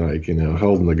Liberty like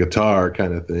holding the guitar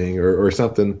kind of thing or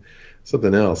something.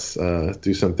 Something else,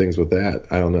 do some things with that.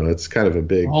 I don't know. It's kind of a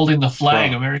big holding the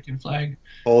flag, American flag.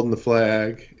 Holding the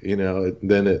flag,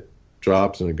 then it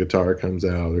drops and a guitar comes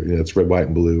out, or it's red, white,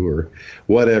 and blue, or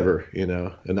whatever.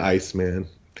 An Iceman.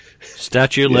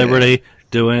 Statue of Liberty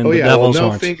doing the devil's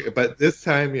horns. Finger, but this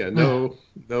time, no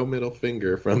middle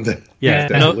finger from the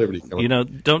Statue of Liberty.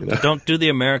 Don't do the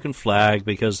American flag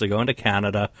because they're going to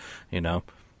Canada.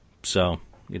 So.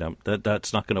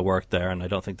 That's not going to work there, and I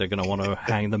don't think they're going to want to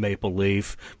hang the maple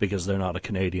leaf because they're not a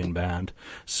Canadian band.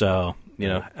 So,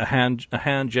 a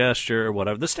hand gesture or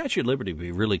whatever. The Statue of Liberty would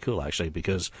be really cool, actually,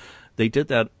 because they did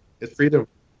that. It's Freedom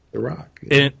to Rock.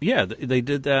 They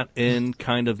did that in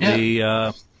kind of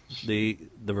the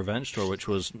Revenge tour, which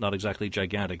was not exactly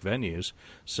gigantic venues.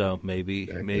 So maybe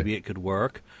it could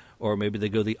work. Or maybe they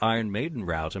go the Iron Maiden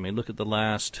route. I mean, look at the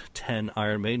last 10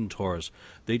 Iron Maiden tours.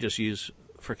 They just use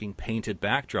freaking painted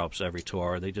backdrops every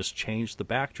tour. They just changed the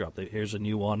backdrop. Here's a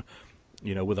new one,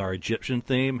 with our Egyptian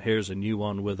theme. Here's a new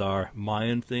one with our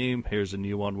Mayan theme. Here's a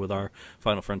new one with our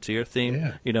Final Frontier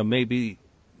theme. Yeah. Maybe,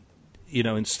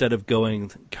 instead of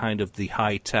going kind of the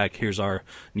high tech, here's our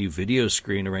new video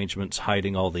screen arrangements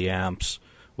hiding all the amps,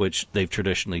 which they've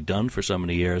traditionally done for so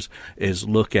many years, is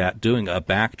look at doing a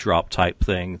backdrop type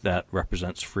thing that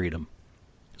represents freedom.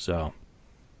 So.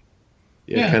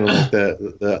 Yeah, kind of like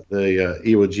the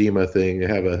Iwo Jima thing.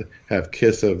 They have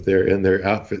Kiss in their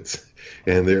outfits,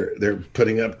 and they're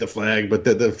putting up the flag, but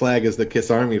the flag is the Kiss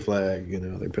Army flag.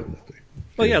 They're putting up.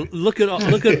 Well, yeah. Look at all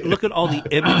the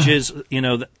images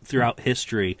throughout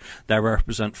history that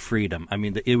represent freedom. I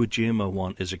mean, the Iwo Jima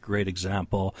one is a great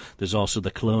example. There's also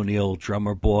the Colonial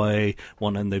Drummer Boy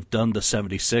one, and they've done the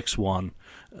 '76 one.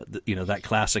 That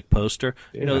classic poster.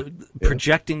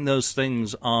 Projecting those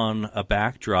things on a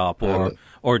backdrop or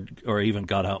even,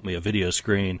 God help me, a video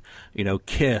screen.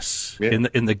 Kiss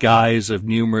in the guise of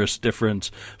numerous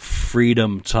different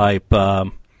freedom type.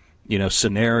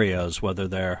 Scenarios, whether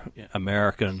they're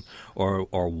American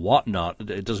or whatnot,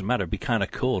 it doesn't matter. It'd be kind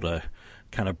of cool to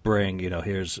kind of bring,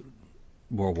 here's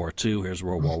World War II, here's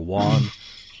World War One,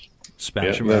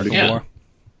 Spanish-American War.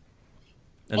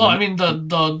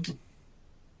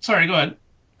 Sorry, go ahead.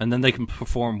 And then they can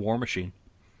perform War Machine.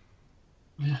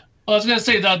 Yeah. Well, I was going to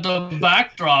say that the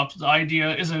backdrop the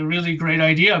idea is a really great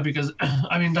idea because,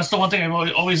 I mean, that's the one thing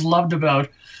I've always loved about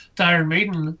the Iron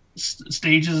Maiden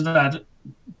stages that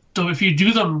so if you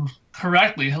do them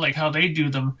correctly, like how they do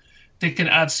them, they can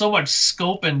add so much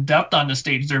scope and depth on the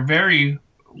stage. They're very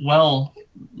well,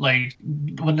 like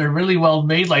when they're really well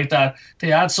made like that,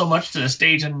 they add so much to the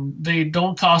stage and they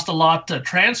don't cost a lot to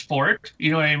transport.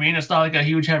 You know what I mean? It's not like a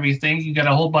huge heavy thing. You get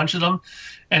a whole bunch of them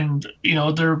and, you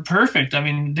know, they're perfect. I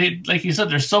mean, they, like you said,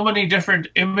 there's so many different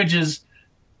images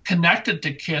connected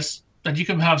to Kiss that you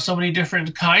can have so many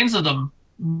different kinds of them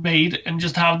made and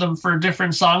just have them for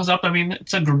different songs up. I mean,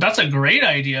 that's a great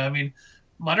idea. I mean,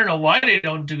 I don't know why they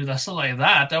don't do something like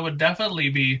that. That would definitely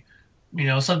be, you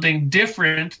know, something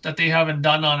different that they haven't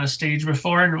done on a stage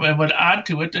before and would add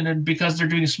to it. And then because they're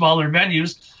doing smaller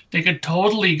venues, they could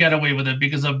totally get away with it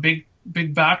because a big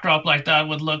backdrop like that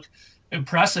would look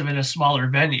impressive in a smaller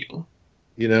venue.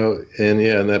 You know, and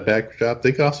yeah, and that backdrop,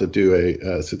 they could also do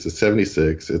since it's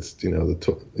 76, it's, you know,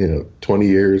 20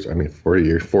 years, I mean, 40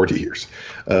 years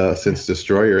since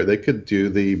Destroyer, they could do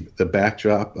the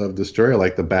backdrop of Destroyer,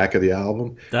 like the back of the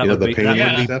album. That you know, would be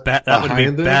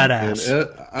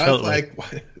badass. I was like,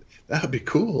 that would be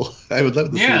cool. I would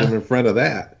love to see them in front of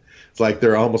that. It's like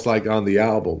they're almost like on the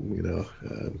album, you know.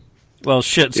 Well,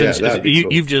 shit, since cool.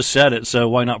 you've just said it, so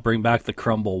why not bring back the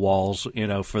crumble walls, you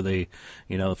know, for the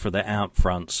amp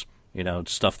fronts, you know,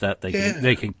 stuff that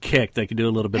they can kick. They can do a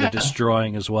little bit of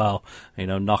destroying as well, you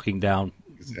know, knocking down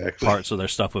parts of their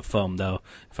stuff with foam, though.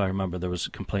 If I remember, there was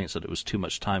complaints that it was too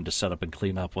much time to set up and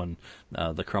clean up when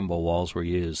the crumble walls were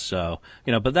used. So,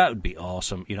 you know, but that would be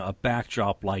awesome. You know, a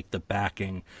backdrop like the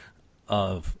backing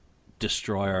of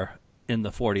Destroyer in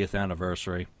the 40th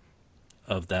anniversary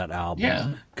of that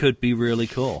album could be really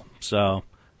cool. So,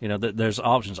 you know, there's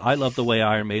options. I love the way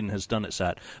Iron Maiden has done it,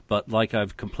 set, but like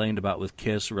I've complained about with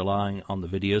Kiss relying on the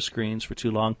video screens for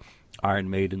too long, Iron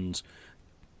Maiden's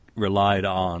relied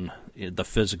on the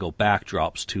physical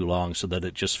backdrops too long, so that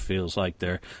it just feels like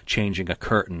they're changing a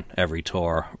curtain every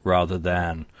tour rather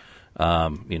than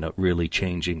you know, really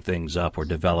changing things up or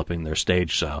developing their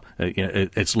stage. So you know,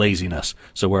 it's laziness.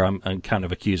 So where I'm kind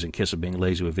of accusing Kiss of being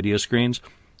lazy with video screens,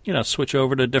 you know, switch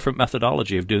over to a different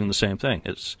methodology of doing the same thing.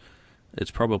 It's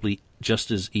probably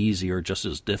just as easy or just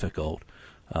as difficult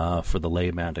for the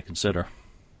layman to consider.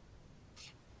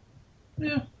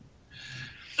 Yeah.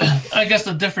 I guess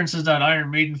the difference is that Iron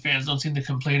Maiden fans don't seem to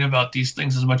complain about these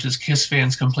things as much as Kiss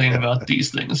fans complain about these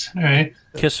things, right?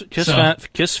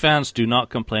 Kiss fans do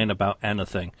not complain about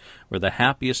anything. We're the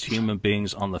happiest human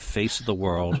beings on the face of the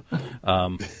world.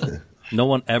 No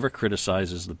one ever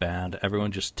criticizes the band.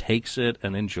 Everyone just takes it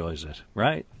and enjoys it,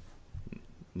 right?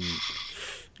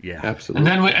 Yeah,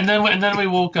 absolutely. And then we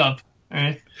woke up,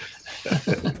 right?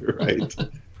 Right.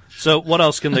 So what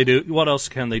else can they do? What else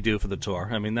can they do for the tour?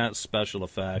 I mean, that's special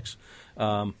effects.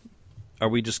 Are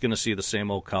we just going to see the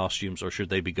same old costumes, or should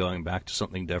they be going back to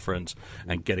something different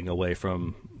and getting away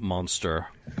from Monster?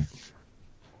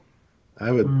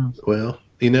 I would, well,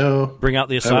 you know, bring out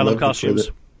the Asylum costumes.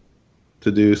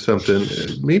 To do something,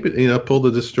 maybe, you know, pull the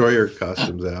Destroyer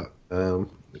costumes out.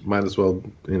 Might as well,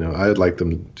 you know, I'd like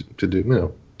them to do, you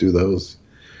know, do those.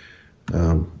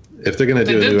 If they're going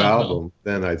to do a new album,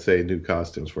 then I'd say new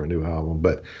costumes for a new album.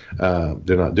 But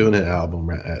they're not doing an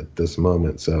album at this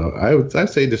moment, so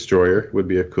I'd say Destroyer would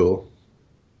be a cool.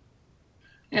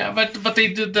 Yeah, but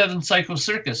they did that in Psycho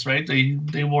Circus, right?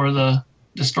 They wore the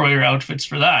Destroyer outfits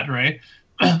for that, right?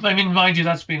 I mean, mind you,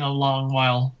 that's been a long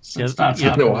while since that's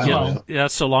happened. Yeah,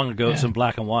 that's so long ago. It's in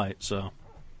black and white, so.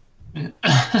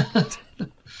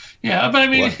 Yeah, but I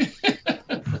mean,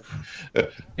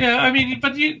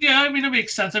 it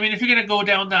makes sense. I mean, if you're going to go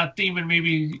down that theme and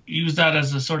maybe use that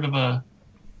as a sort of a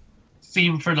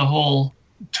theme for the whole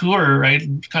tour, right?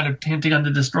 Kind of hinting on the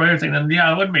Destroyer thing, then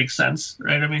yeah, it would make sense,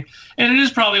 right? I mean, and it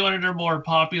is probably one of their more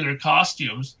popular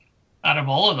costumes out of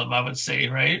all of them, I would say,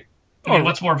 right? I mean,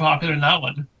 what's more popular than that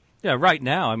one? Yeah, right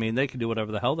now, I mean, they can do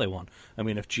whatever the hell they want. I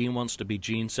mean, if Gene wants to be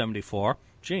Gene 74,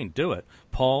 Gene, do it.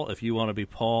 Paul, if you want to be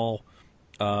Paul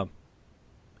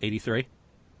 83,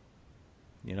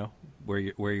 you know,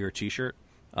 wear your T-shirt.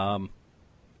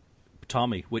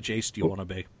 Tommy, which ace do you want to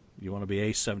be? You want to be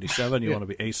ace 77? You want to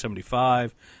be ace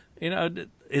 75? You know,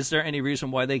 is there any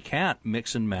reason why they can't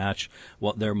mix and match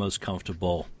what they're most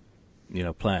comfortable, you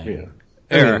know, playing? Yeah.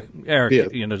 Eric,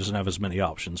 you know, doesn't have as many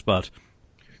options, but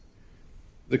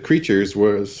the Creatures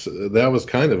was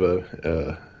kind of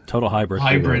a total hybrid.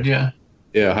 Hybrid, yeah.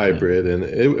 Yeah, hybrid, and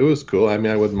it was cool. I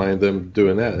mean, I wouldn't mind them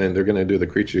doing that, and they're going to do the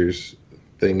Creatures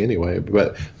thing anyway,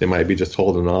 but they might be just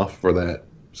holding off for that,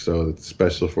 so it's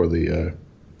special for the,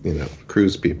 you know,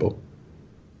 cruise people.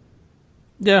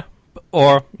 Yeah,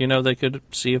 Or, they could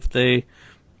see if they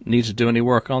need to do any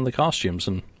work on the costumes.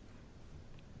 And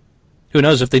who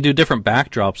knows, if they do different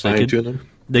backdrops,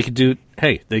 they could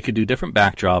do different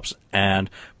backdrops and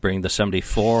bring the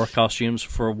 74 costumes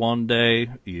for one day,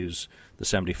 use the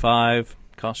 75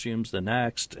 costumes the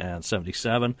next, and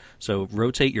 77. So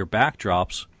rotate your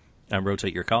backdrops and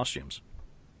rotate your costumes.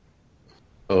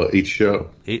 Oh, each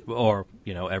show. Or,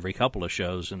 every couple of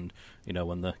shows, and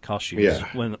when the costumes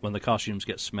when the costumes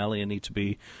get smelly and need to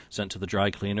be sent to the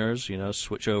dry cleaners,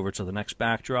 switch over to the next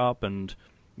backdrop and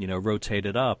rotate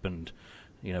it up, and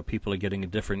people are getting a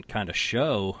different kind of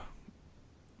show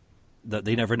that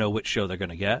they never know which show they're going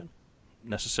to get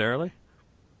necessarily.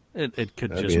 It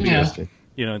could That'd just be interesting.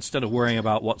 Instead of worrying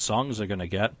about what songs they're going to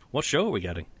get, what show are we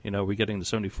getting? Are we getting the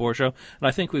 74 show? And I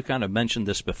think we've kind of mentioned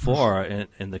this before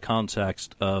in the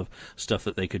context of stuff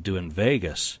that they could do in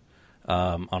Vegas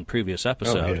on previous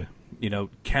episode.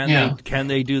 Can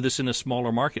they do this in a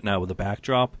smaller market now with a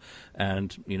backdrop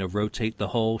and rotate the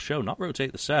whole show? Not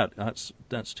rotate the set.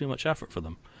 That's too much effort for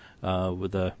them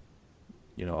with the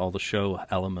all the show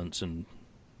elements and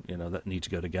that need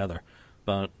to go together.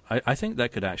 But I think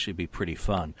that could actually be pretty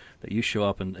fun. That you show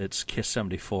up and it's Kiss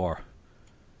 74,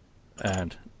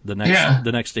 and the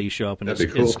next day you show up and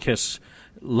it's Kiss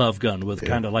Love Gun with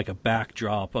kind of like a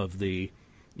backdrop of the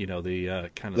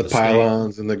the kind of the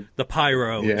pylons and the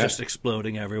pyro just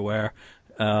exploding everywhere,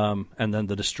 and then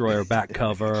the Destroyer back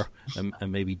cover and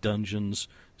maybe dungeons.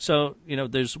 So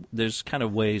there's kind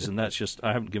of ways, and that's just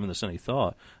I haven't given this any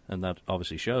thought, and that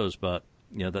obviously shows, but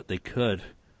that they could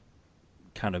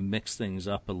kind of mix things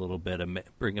up a little bit and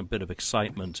bring a bit of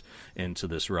excitement into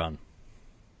this run.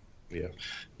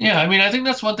 Yeah. I mean, I think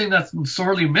that's one thing that's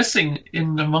sorely missing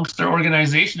in amongst their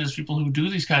organization is people who do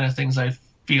these kind of things. I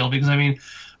feel because I mean,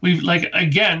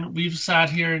 we've sat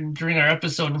here and during our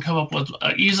episode and come up with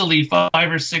easily 5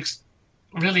 or 6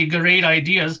 really great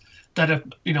ideas that if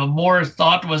more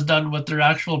thought was done with their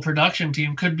actual production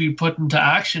team could be put into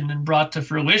action and brought to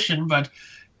fruition, but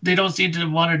they don't seem to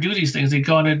want to do these things. They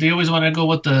always want to go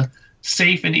with the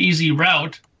safe and easy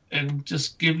route and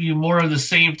just give you more of the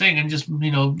same thing and just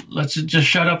let's just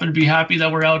shut up and be happy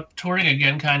that we're out touring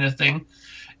again kind of thing.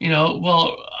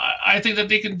 Well, I think that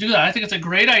they can do that. I think it's a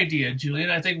great idea, Julian.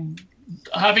 I think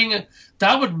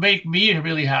that would make me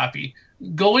really happy.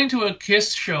 Going to a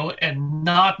Kiss show and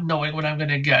not knowing what I'm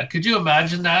going to get. Could you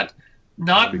imagine that?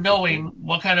 Not knowing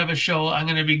what kind of a show I'm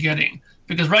going to be getting.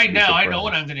 Because right now I know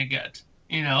what I'm going to get.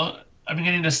 I've been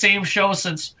getting the same show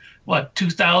since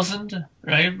 2000,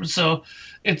 right? So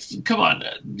come on,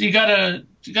 you gotta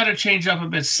change up a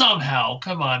bit somehow.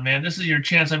 Come on, man, this is your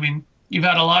chance. I mean, you've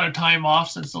had a lot of time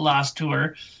off since the last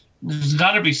tour. There's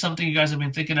got to be something you guys have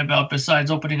been thinking about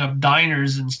besides opening up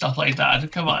diners and stuff like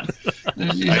that. Come on,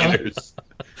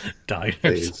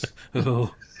 diners.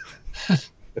 Oh.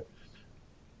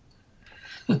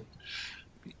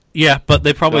 Yeah, but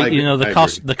they probably,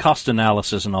 the cost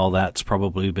analysis and all that's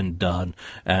probably been done,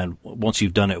 and once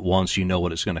you've done it once, you know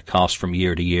what it's going to cost from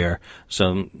year to year.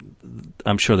 So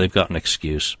I'm sure they've got an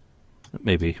excuse.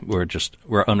 Maybe we're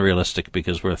unrealistic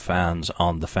because we're fans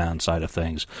on the fan side of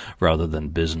things rather than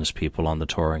business people on the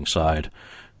touring side.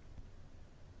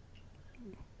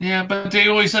 Yeah, but they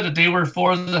always said that they were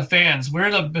for the fans.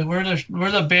 We're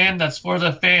the band that's for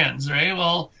the fans, right?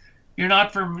 Well, you're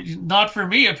not for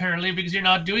me apparently because you're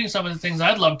not doing some of the things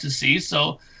I'd love to see.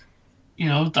 So, I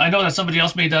know that somebody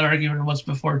else made that argument once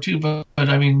before too, but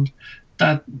I mean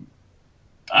that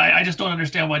I just don't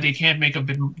understand why they can't make a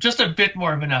bit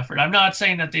more of an effort. I'm not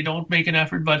saying that they don't make an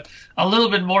effort, but a little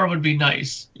bit more would be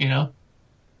nice,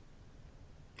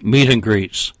 Meet and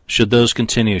greets. Should those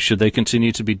continue? Should they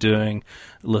continue to be doing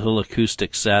little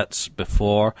acoustic sets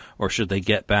before, or should they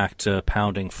get back to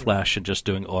pounding flesh and just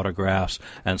doing autographs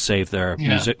and save their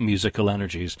musical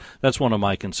energies? That's one of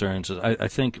my concerns. I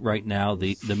think right now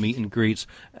the meet and greets,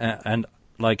 and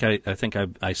like I think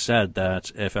I said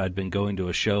that if I'd been going to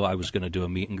a show, I was going to do a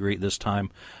meet and greet this time.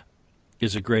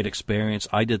 Is a great experience.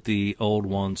 I did the old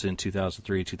ones in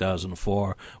 2003,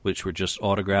 2004, which were just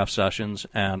autograph sessions,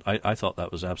 and I thought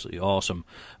that was absolutely awesome.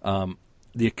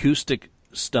 The acoustic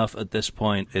stuff at this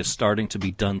point is starting to be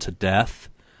done to death.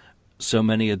 So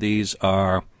many of these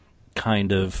are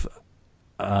kind of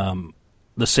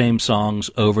the same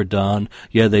songs overdone.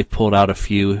 Yeah, they've pulled out a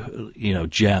few,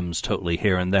 gems totally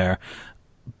here and there.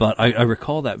 But I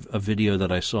recall that a video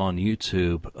that I saw on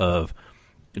YouTube of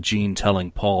Gene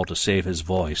telling Paul to save his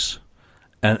voice.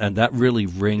 And that really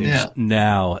rings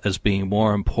now as being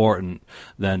more important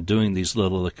than doing these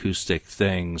little acoustic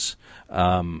things,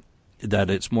 that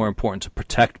it's more important to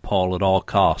protect Paul at all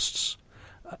costs.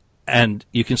 and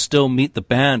you can still meet the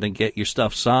band and get your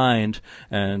stuff signed,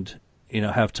 and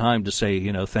have time to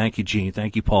say, thank you, Gene,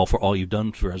 thank you, Paul, for all you've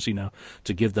done for us,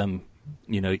 to give them,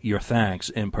 your thanks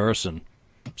in person.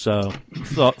 So,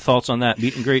 thoughts on that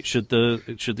meet and greet? Should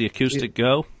the acoustic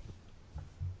go?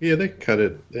 Yeah, they can cut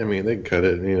it. I mean, they can cut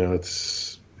it.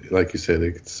 It's like you said,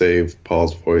 they could save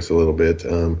Paul's voice a little bit.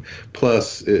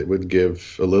 Plus, it would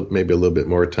give maybe a little bit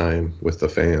more time with the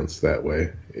fans that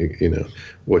way.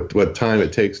 What time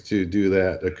it takes to do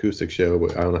that acoustic show.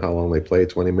 I don't know how long they play.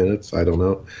 20 minutes. I don't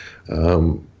know.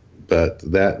 But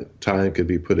that time could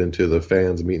be put into the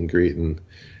fans meet and greet, and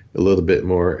a little bit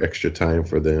more extra time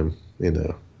for them.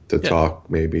 To talk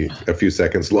maybe a few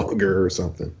seconds longer or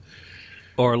something.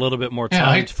 Or a little bit more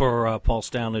time for Paul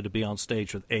Stanley to be on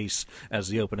stage with Ace as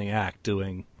the opening act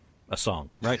doing a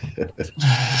song, right?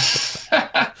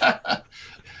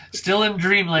 Still in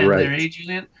dreamland there, eh,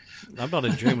 Julian? I'm not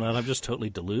in dreamland. I'm just totally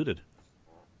deluded.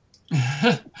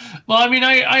 Well, I mean,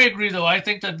 I agree, though. I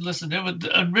think that, listen,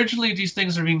 originally these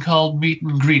things are being called meet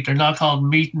and greet. They're not called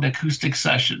meet and acoustic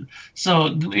session. So,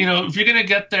 if you're going to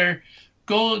get there,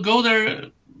 go there,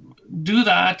 do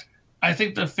that. I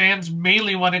think the fans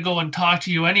mainly want to go and talk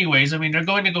to you anyways. I mean, they're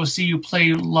going to go see you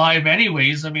play live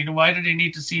anyways. I mean, why do they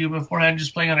need to see you beforehand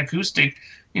just playing on acoustic,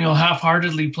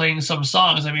 half-heartedly playing some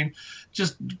songs? I mean,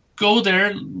 just go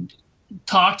there,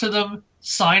 talk to them,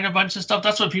 sign a bunch of stuff.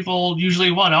 That's what people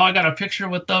usually want. Oh, I got a picture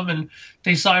with them and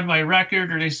they signed my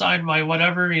record or they signed my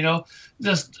whatever,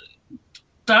 Just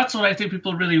that's what I think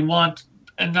people really want.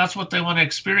 And that's what they want to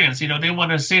experience. They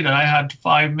want to say that I had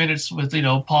 5 minutes with,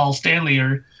 Paul Stanley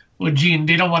or with Gene.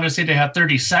 They don't want to say they had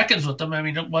 30 seconds with them. I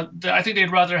mean, I think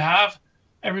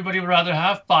everybody would rather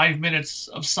have 5 minutes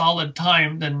of solid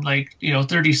time than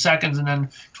 30 seconds and then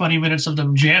 20 minutes of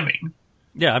them jamming.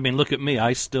 Yeah, I mean, look at me.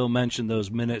 I still mention those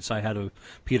minutes I had with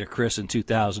Peter Criss in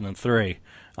 2003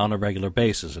 on a regular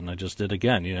basis, and I just did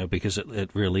again, because it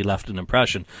really left an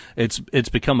impression. It's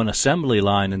become an assembly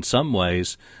line in some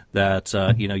ways that,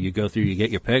 you go through, you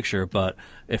get your picture, but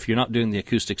if you're not doing the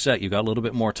acoustic set, you've got a little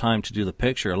bit more time to do the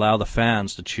picture. Allow the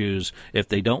fans to choose if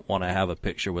they don't want to have a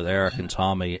picture with Eric and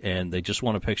Tommy and they just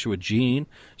want a picture with Gene.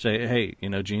 Say, hey,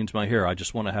 Gene's my hero. I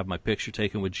just want to have my picture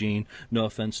taken with Gene. No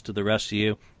offense to the rest of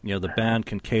you. The band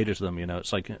can cater to them.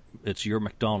 It's like it's your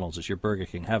McDonald's, it's your Burger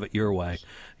King. Have it your way.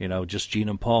 Just Gene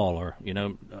and Paul, or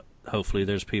hopefully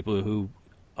there's people who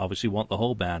obviously want the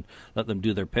whole band. Let them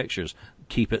do their pictures.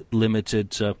 Keep it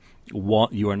limited to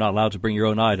what you are not allowed to bring your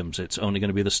own items. It's only going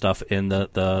to be the stuff in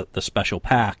the special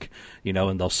pack,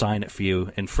 and they'll sign it for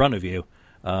you in front of you.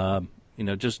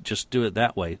 Just do it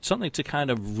that way. It's something to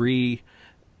kind of reinvent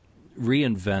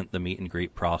the meet and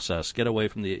greet process. Get away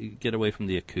from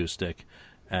the acoustic,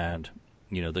 and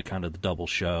the kind of the double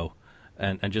show,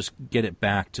 and just get it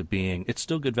back to being. It's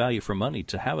still good value for money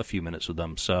to have a few minutes with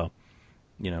them. So,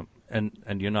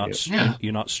 and you're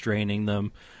not straining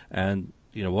them. And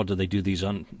what do they do?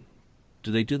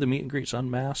 Do they do the meet and greets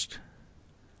unmasked,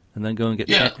 and then go and get?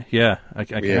 Yeah. I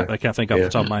can't think off the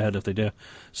top of my head if they do.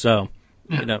 So,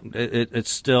 it's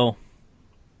still,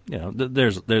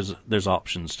 there's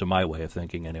options to my way of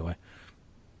thinking anyway.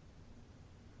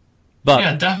 But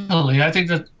yeah, definitely. I think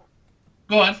that.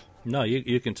 Go on. No,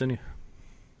 you continue.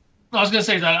 I was going to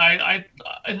say that I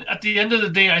at the end of the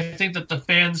day, I think that the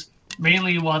fans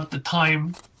mainly want the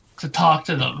time to talk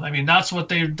to them. I mean, that's what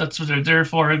they're there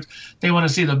for. They want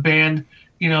to see the band.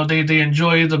 They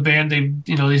enjoy the band.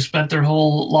 They spent their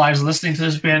whole lives listening to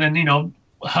this band, and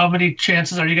how many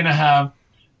chances are you going to have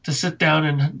to sit down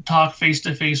and talk face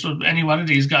to face with any one of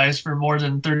these guys for more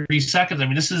than 30 seconds? I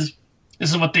mean, this is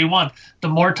what they want. The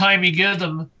more time you give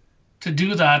them to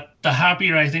do that, the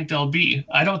happier I think they'll be.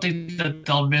 I don't think that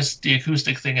they'll miss the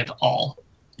acoustic thing at all.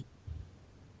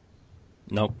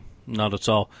 Nope, not at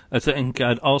all. I think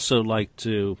I'd also like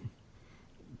to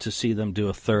see them do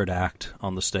a third act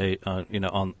on the stage,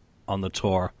 on the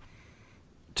tour,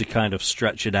 to kind of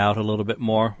stretch it out a little bit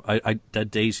more. Dead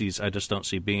Daisies, I just don't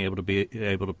see being able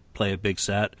to play a big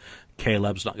set.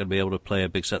 Caleb's not going to be able to play a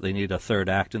big set. They need a third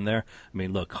act in there. I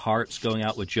mean, look, Heart's going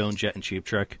out with Joan Jett and Cheap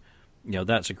Trick.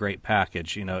 That's a great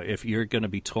package. If you're going to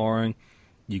be touring,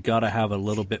 you got to have a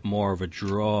little bit more of a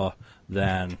draw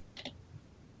than.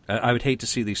 I would hate to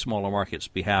see these smaller markets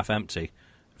be half empty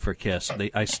for Kiss.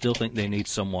 I still think they need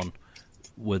someone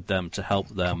with them to help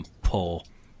them pull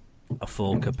a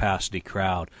full capacity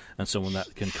crowd, and someone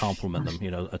that can complement them.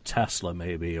 A Tesla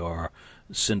maybe, or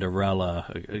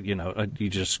Cinderella. You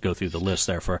just go through the list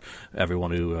there for everyone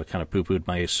who kind of poo-pooed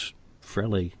my Ace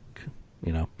Frehley,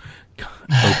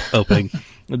 opening.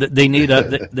 They need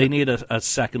a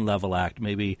second level act,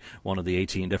 maybe one of the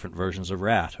 18 different versions of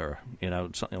Rat, or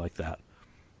something like that.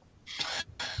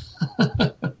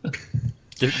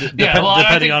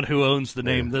 Depending on who owns the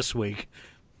name this week.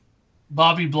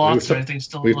 Bobby Blotzer, I think,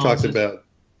 still we've owns talked it. about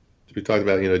we talked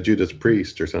about Judas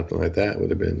Priest or something like that would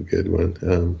have been a good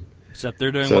one. Except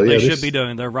they're doing what they should be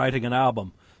doing. They're writing an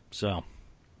album. So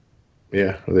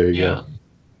yeah, there you go.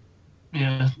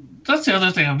 Yeah, that's the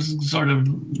other thing I was sort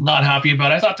of not happy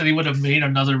about. I thought that he would have made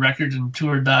another record and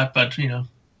toured that, but who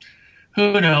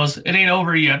knows? It ain't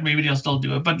over yet. Maybe they'll still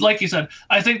do it. But like you said,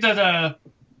 I think that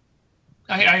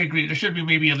I agree. There should be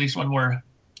maybe at least one more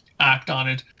act on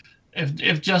it,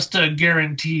 if just to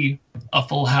guarantee a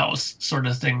full house sort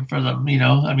of thing for them.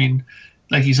 I mean,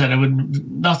 like you said,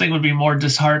 nothing would be more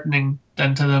disheartening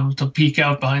than to them to peek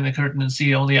out behind the curtain and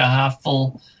see only a half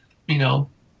full,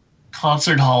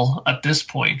 concert hall at this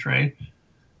point, right?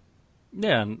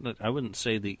 Yeah, and I wouldn't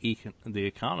say the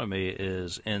economy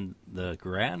is in the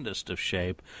grandest of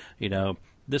shape.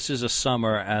 This is a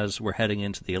summer as we're heading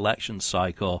into the election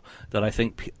cycle that I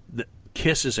think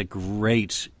KISS is a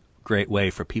great way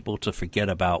for people to forget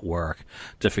about work,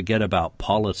 to forget about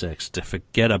politics, to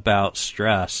forget about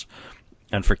stress,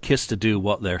 and for KISS to do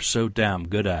what they're so damn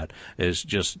good at is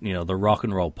just, the rock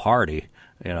and roll party.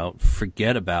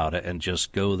 Forget about it and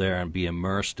just go there and be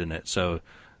immersed in it. So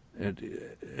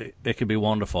it could be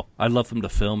wonderful. I'd love them to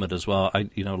film it as well.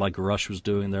 Like Rush was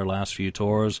doing their last few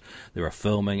tours. They were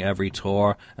filming every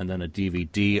tour, and then a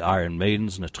DVD. Iron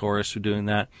Maiden's notorious for doing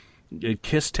that.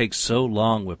 KISS takes so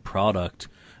long with product.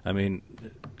 I mean,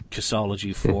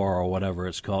 Kissology 4 or whatever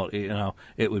it's called.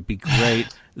 It would be great.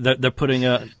 They're putting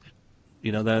that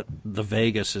the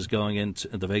Vegas show, is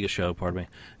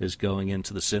going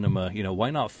into the cinema.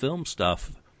 Why not film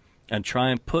stuff and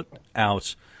try and put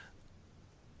out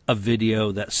a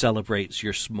video that celebrates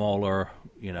your smaller,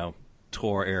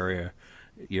 tour area,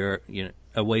 your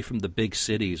away from the big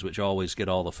cities, which always get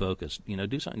all the focus.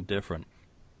 Do something different,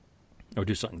 or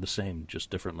do something the same, just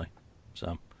differently.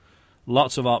 So,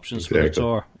 lots of options for the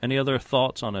tour. Any other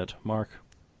thoughts on it, Mark?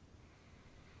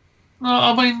 No,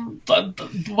 I mean,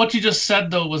 what you just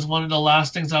said, though, was one of the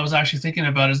last things I was actually thinking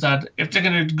about, is that if they're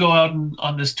going to go out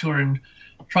on this tour and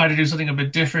try to do something a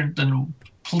bit different, then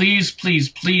please, please,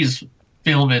 please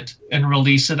film it and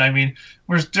release it. I mean,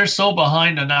 they're so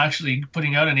behind on actually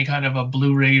putting out any kind of a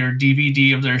Blu-ray or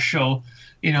DVD of their show.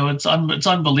 It's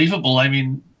unbelievable. I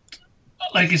mean,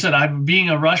 like you said, being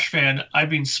a Rush fan, I've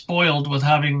been spoiled with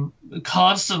having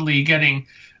constantly getting,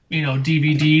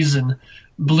 DVDs and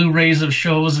Blu-rays of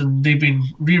shows, and they've been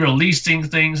re-releasing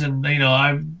things, and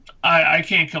I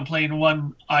can't complain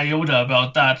one iota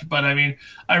about that. But I mean,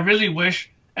 I really wish.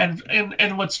 And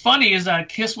what's funny is that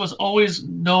KISS was always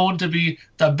known to be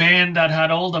the band that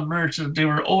had all the merch. They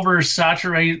were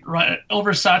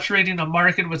oversaturating the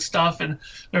market with stuff, and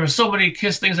there were so many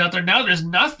KISS things out there. Now there's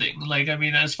nothing. Like, I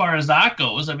mean, as far as that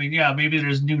goes, I mean, yeah, maybe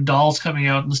there's new dolls coming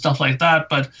out and stuff like that,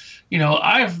 but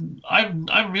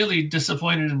I'm really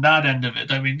disappointed in that end of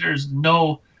it. I mean, there's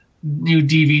no new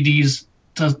DVDs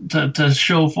to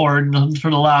show for the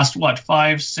last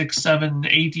 5, 6, 7,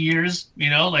 8 years.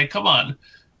 Come on.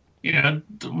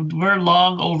 We're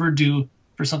long overdue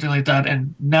for something like that,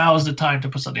 and now is the time to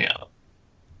put something out.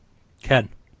 Ken.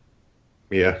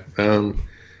 Yeah. I'm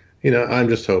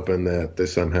just hoping that they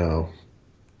somehow,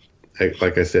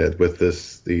 like I said, with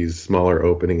these smaller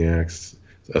opening acts,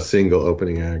 a single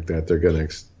opening act, that they're going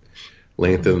to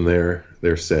lengthen their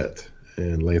set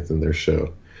and lengthen their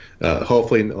show.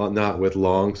 Hopefully not with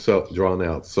long, drawn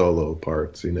out solo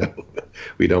parts.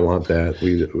 We don't want that.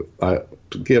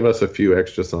 Give us a few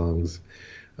extra songs,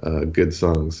 good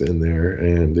songs in there,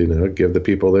 and give the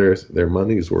people their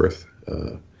money's worth.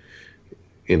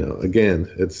 Again,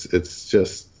 it's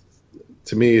just,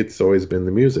 to me, it's always been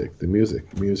the music.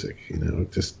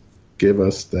 Just give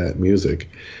us that music.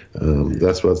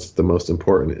 That's what's the most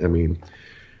important. I mean,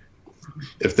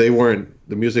 if the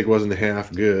music wasn't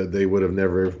half good, they would have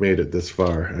never made it this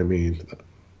far. I mean,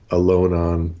 alone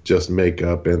on just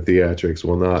makeup and theatrics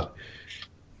will not,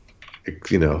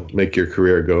 make your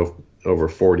career go over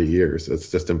 40 years. It's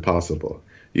just impossible.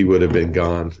 You would have been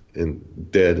gone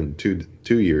and dead in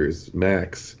two years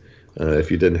max if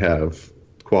you didn't have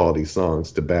quality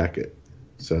songs to back it.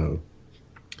 So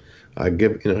I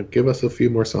give us a few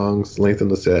more songs, lengthen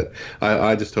the set.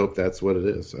 I just hope that's what it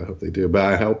is. I hope they do, but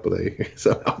I hope they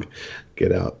somehow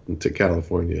get out into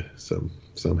California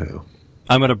somehow.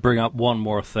 I'm going to bring up one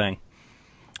more thing,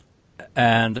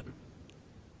 and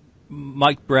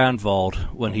Mike Brandvold,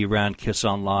 when he ran KISS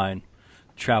Online,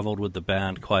 traveled with the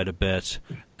band quite a bit,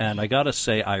 and I gotta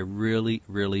say, I really,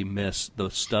 really miss the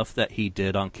stuff that he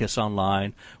did on KISS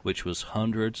Online, which was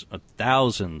hundreds of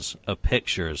thousands of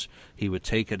pictures he would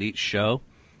take at each show.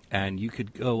 and you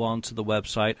could go onto the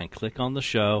website and click on the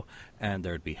show, and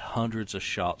there'd be hundreds of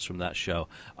shots from that show.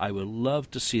 I would love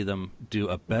to see them do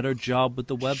a better job with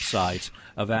the website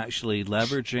of actually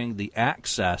leveraging the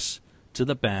access to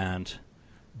the band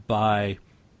by,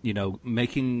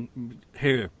 making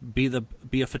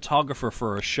be a photographer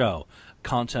for a show,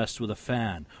 contest with a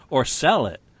fan, or sell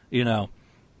it,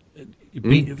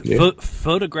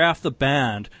 photograph the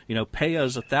band, pay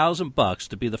us $1,000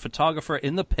 to be the photographer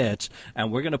in the pit,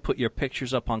 and we're going to put your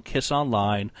pictures up on Kiss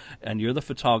Online, and you're the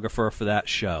photographer for that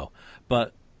show.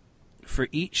 But for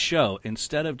each show,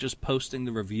 instead of just posting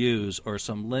the reviews or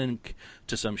some link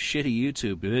to some shitty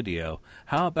YouTube video,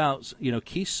 how about,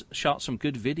 Keith shot some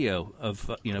good video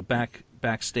of,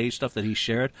 backstage stuff that he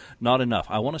shared. Not enough.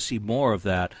 I want to see more of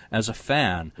that as a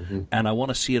fan, and I want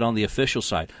to see it on the official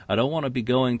side. I don't want to be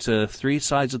going to Three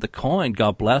Sides of the Coin,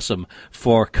 God bless him,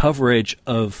 for coverage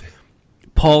of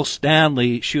Paul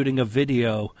Stanley shooting a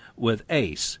video with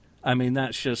Ace. I mean,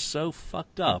 that's just so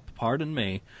fucked up, pardon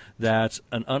me, that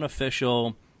an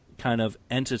unofficial kind of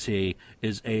entity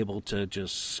is able to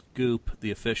just scoop the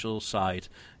official site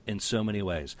in so many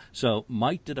ways. So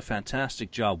Mike did a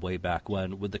fantastic job way back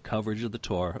when with the coverage of the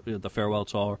tour, the farewell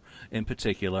tour in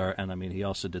particular, and I mean, he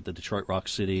also did the Detroit Rock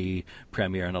City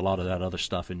premiere and a lot of that other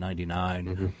stuff in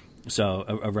 '99. So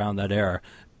around that era,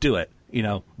 do it.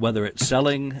 Whether it's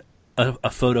selling a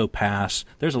photo pass.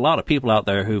 There's a lot of people out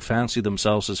there who fancy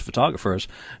themselves as photographers.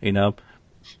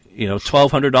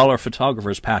 $1,200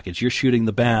 photographer's package. You're shooting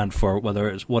the band for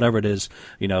whatever it is,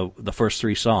 the first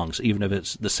 3 songs, even if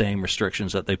it's the same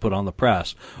restrictions that they put on the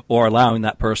press, or allowing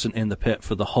that person in the pit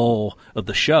for the whole of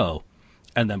the show,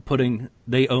 and then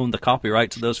they own the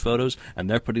copyright to those photos, and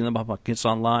they're putting them up on Kiss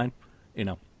Online.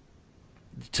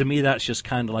 To me, that's just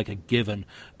kind of like a given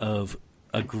of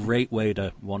a great way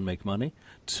to, one, make money,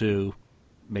 to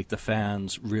make the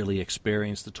fans really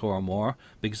experience the tour more,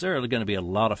 because there are going to be a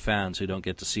lot of fans who don't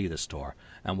get to see this tour.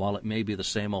 And while it may be the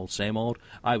same old,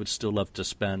 I would still love to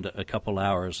spend a couple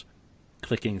hours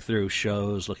clicking through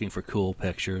shows, looking for cool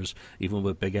pictures, even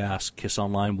with big-ass Kiss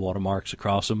Online watermarks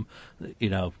across them,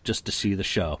 just to see the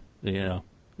show. It'd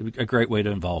be a great way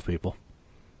to involve people.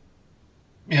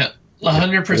 Yeah,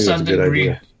 100% agree.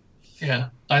 Idea. Yeah,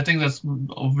 I think that's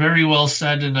very well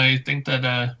said, and I think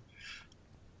that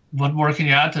what more can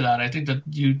you add to that? I think that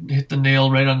you hit the nail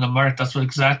right on the mark. That's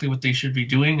exactly what they should be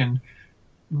doing, and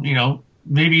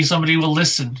maybe somebody will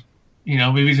listen.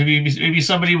 Maybe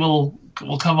somebody will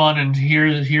come on and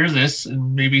hear this,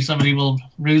 and maybe somebody will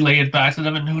relay it back to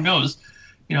them, and who knows?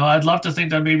 I'd love to think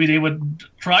that maybe they would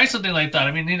try something like that.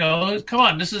 I mean, come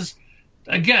on, this is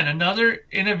again another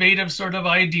innovative sort of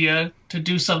idea to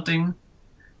do something.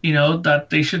 That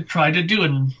they should try to do.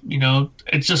 And,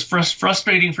 it's just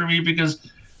frustrating for me because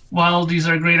while these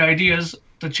are great ideas,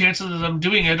 the chances of them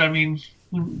doing it, I mean,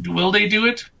 will they do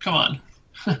it? Come on.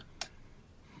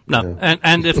 No.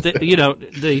 And if they,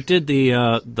 they did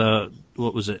the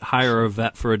what was it, hire a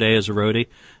vet for a day as a roadie,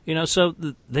 so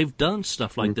they've done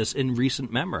stuff like this in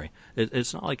recent memory.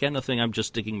 It's not like anything. I'm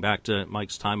just digging back to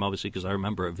Mike's time, obviously, because I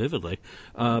remember it vividly.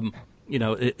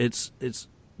 It's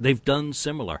they've done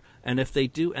similar. And if they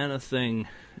do anything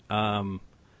during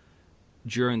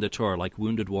the tour, like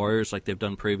Wounded Warriors, like they've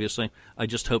done previously, I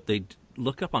just hope they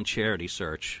look up on Charity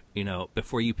Search,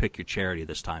 before you pick your charity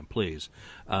this time, please,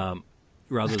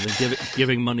 rather than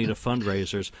giving money to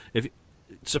fundraisers. If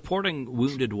supporting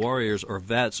Wounded Warriors or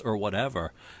vets or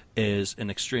whatever is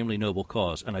an extremely noble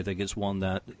cause, and I think it's one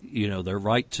that, they're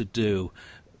right to do,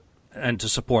 and to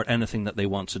support anything that they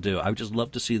want to do. I would just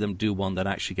love to see them do one that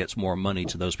actually gets more money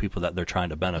to those people that they're trying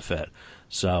to benefit.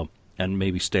 So, and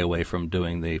maybe stay away from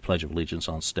doing the Pledge of Allegiance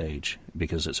on stage,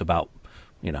 because it's about,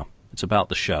 it's about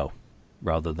the show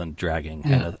rather than dragging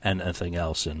anything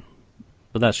else in.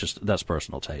 But that's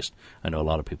personal taste. I know a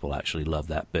lot of people actually love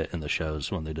that bit in the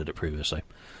shows when they did it previously.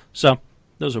 So,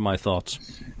 those are my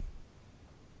thoughts.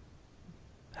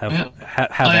 Have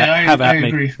at me.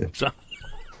 Agree. So.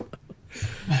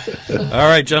 All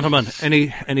right, gentlemen.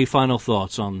 Any final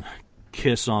thoughts on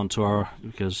Kiss on tour?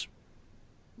 Because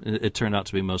it turned out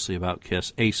to be mostly about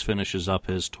Kiss. Ace finishes up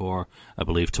his tour, I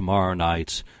believe, tomorrow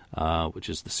night, which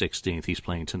is the 16th. He's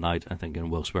playing tonight, I think, in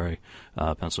Wilkes-Barre,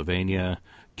 Pennsylvania.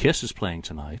 Kiss is playing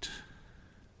tonight,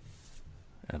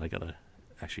 and I gotta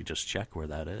actually just check where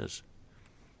that is,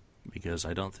 because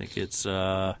I don't think it's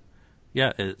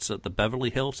it's at the Beverly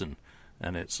Hilton.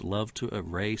 And it's Love to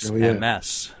Erase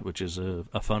MS, which is a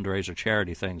fundraiser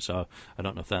charity thing. So I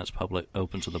don't know if that's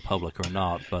open to the public or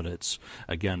not, but it's,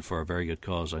 again, for a very good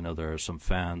cause. I know there are some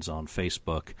fans on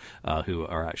Facebook who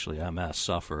are actually MS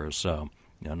sufferers. So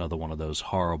another one of those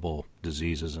horrible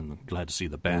diseases, and glad to see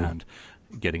the band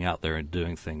getting out there and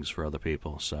doing things for other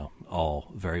people. So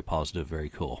all very positive, very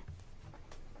cool.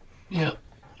 Yeah,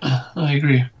 I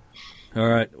agree. All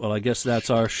right. Well, I guess that's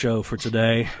our show for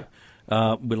today.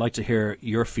 We'd like to hear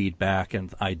your feedback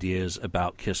and ideas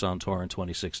about Kiss on Tour in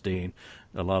 2016.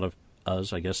 A lot of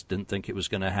us, I guess, didn't think it was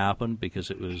going to happen because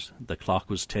the clock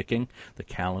was ticking, the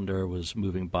calendar was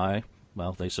moving by.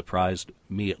 Well, they surprised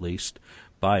me at least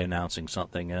by announcing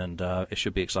something, and it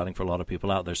should be exciting for a lot of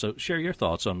people out there. So share your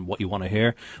thoughts on what you want to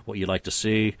hear, what you'd like to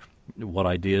see, what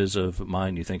ideas of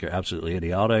mine you think are absolutely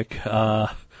idiotic.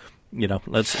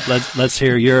 Let's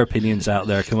hear your opinions out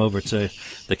there. Come over to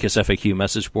the Kiss FAQ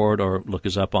message board or look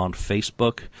us up on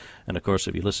Facebook. And, of course,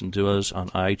 if you listen to us on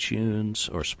iTunes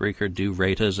or Spreaker, do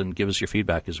rate us and give us your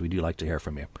feedback, as we do like to hear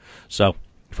from you. So,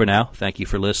 for now, thank you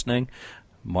for listening.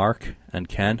 Mark and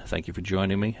Ken, thank you for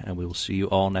joining me, and we will see you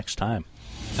all next time.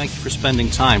 Thank you for spending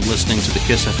time listening to the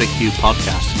Kiss FAQ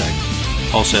podcast today.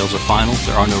 All sales are final.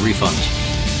 There are no refunds.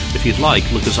 If you'd like,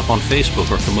 look us up on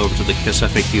Facebook or come over to the Kiss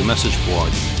FAQ message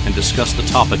board and discuss the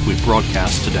topic we've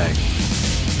broadcast today.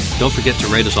 Don't forget to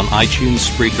rate us on iTunes,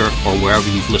 Spreaker, or wherever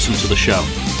you've listened to the show.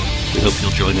 We hope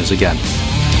you'll join us again.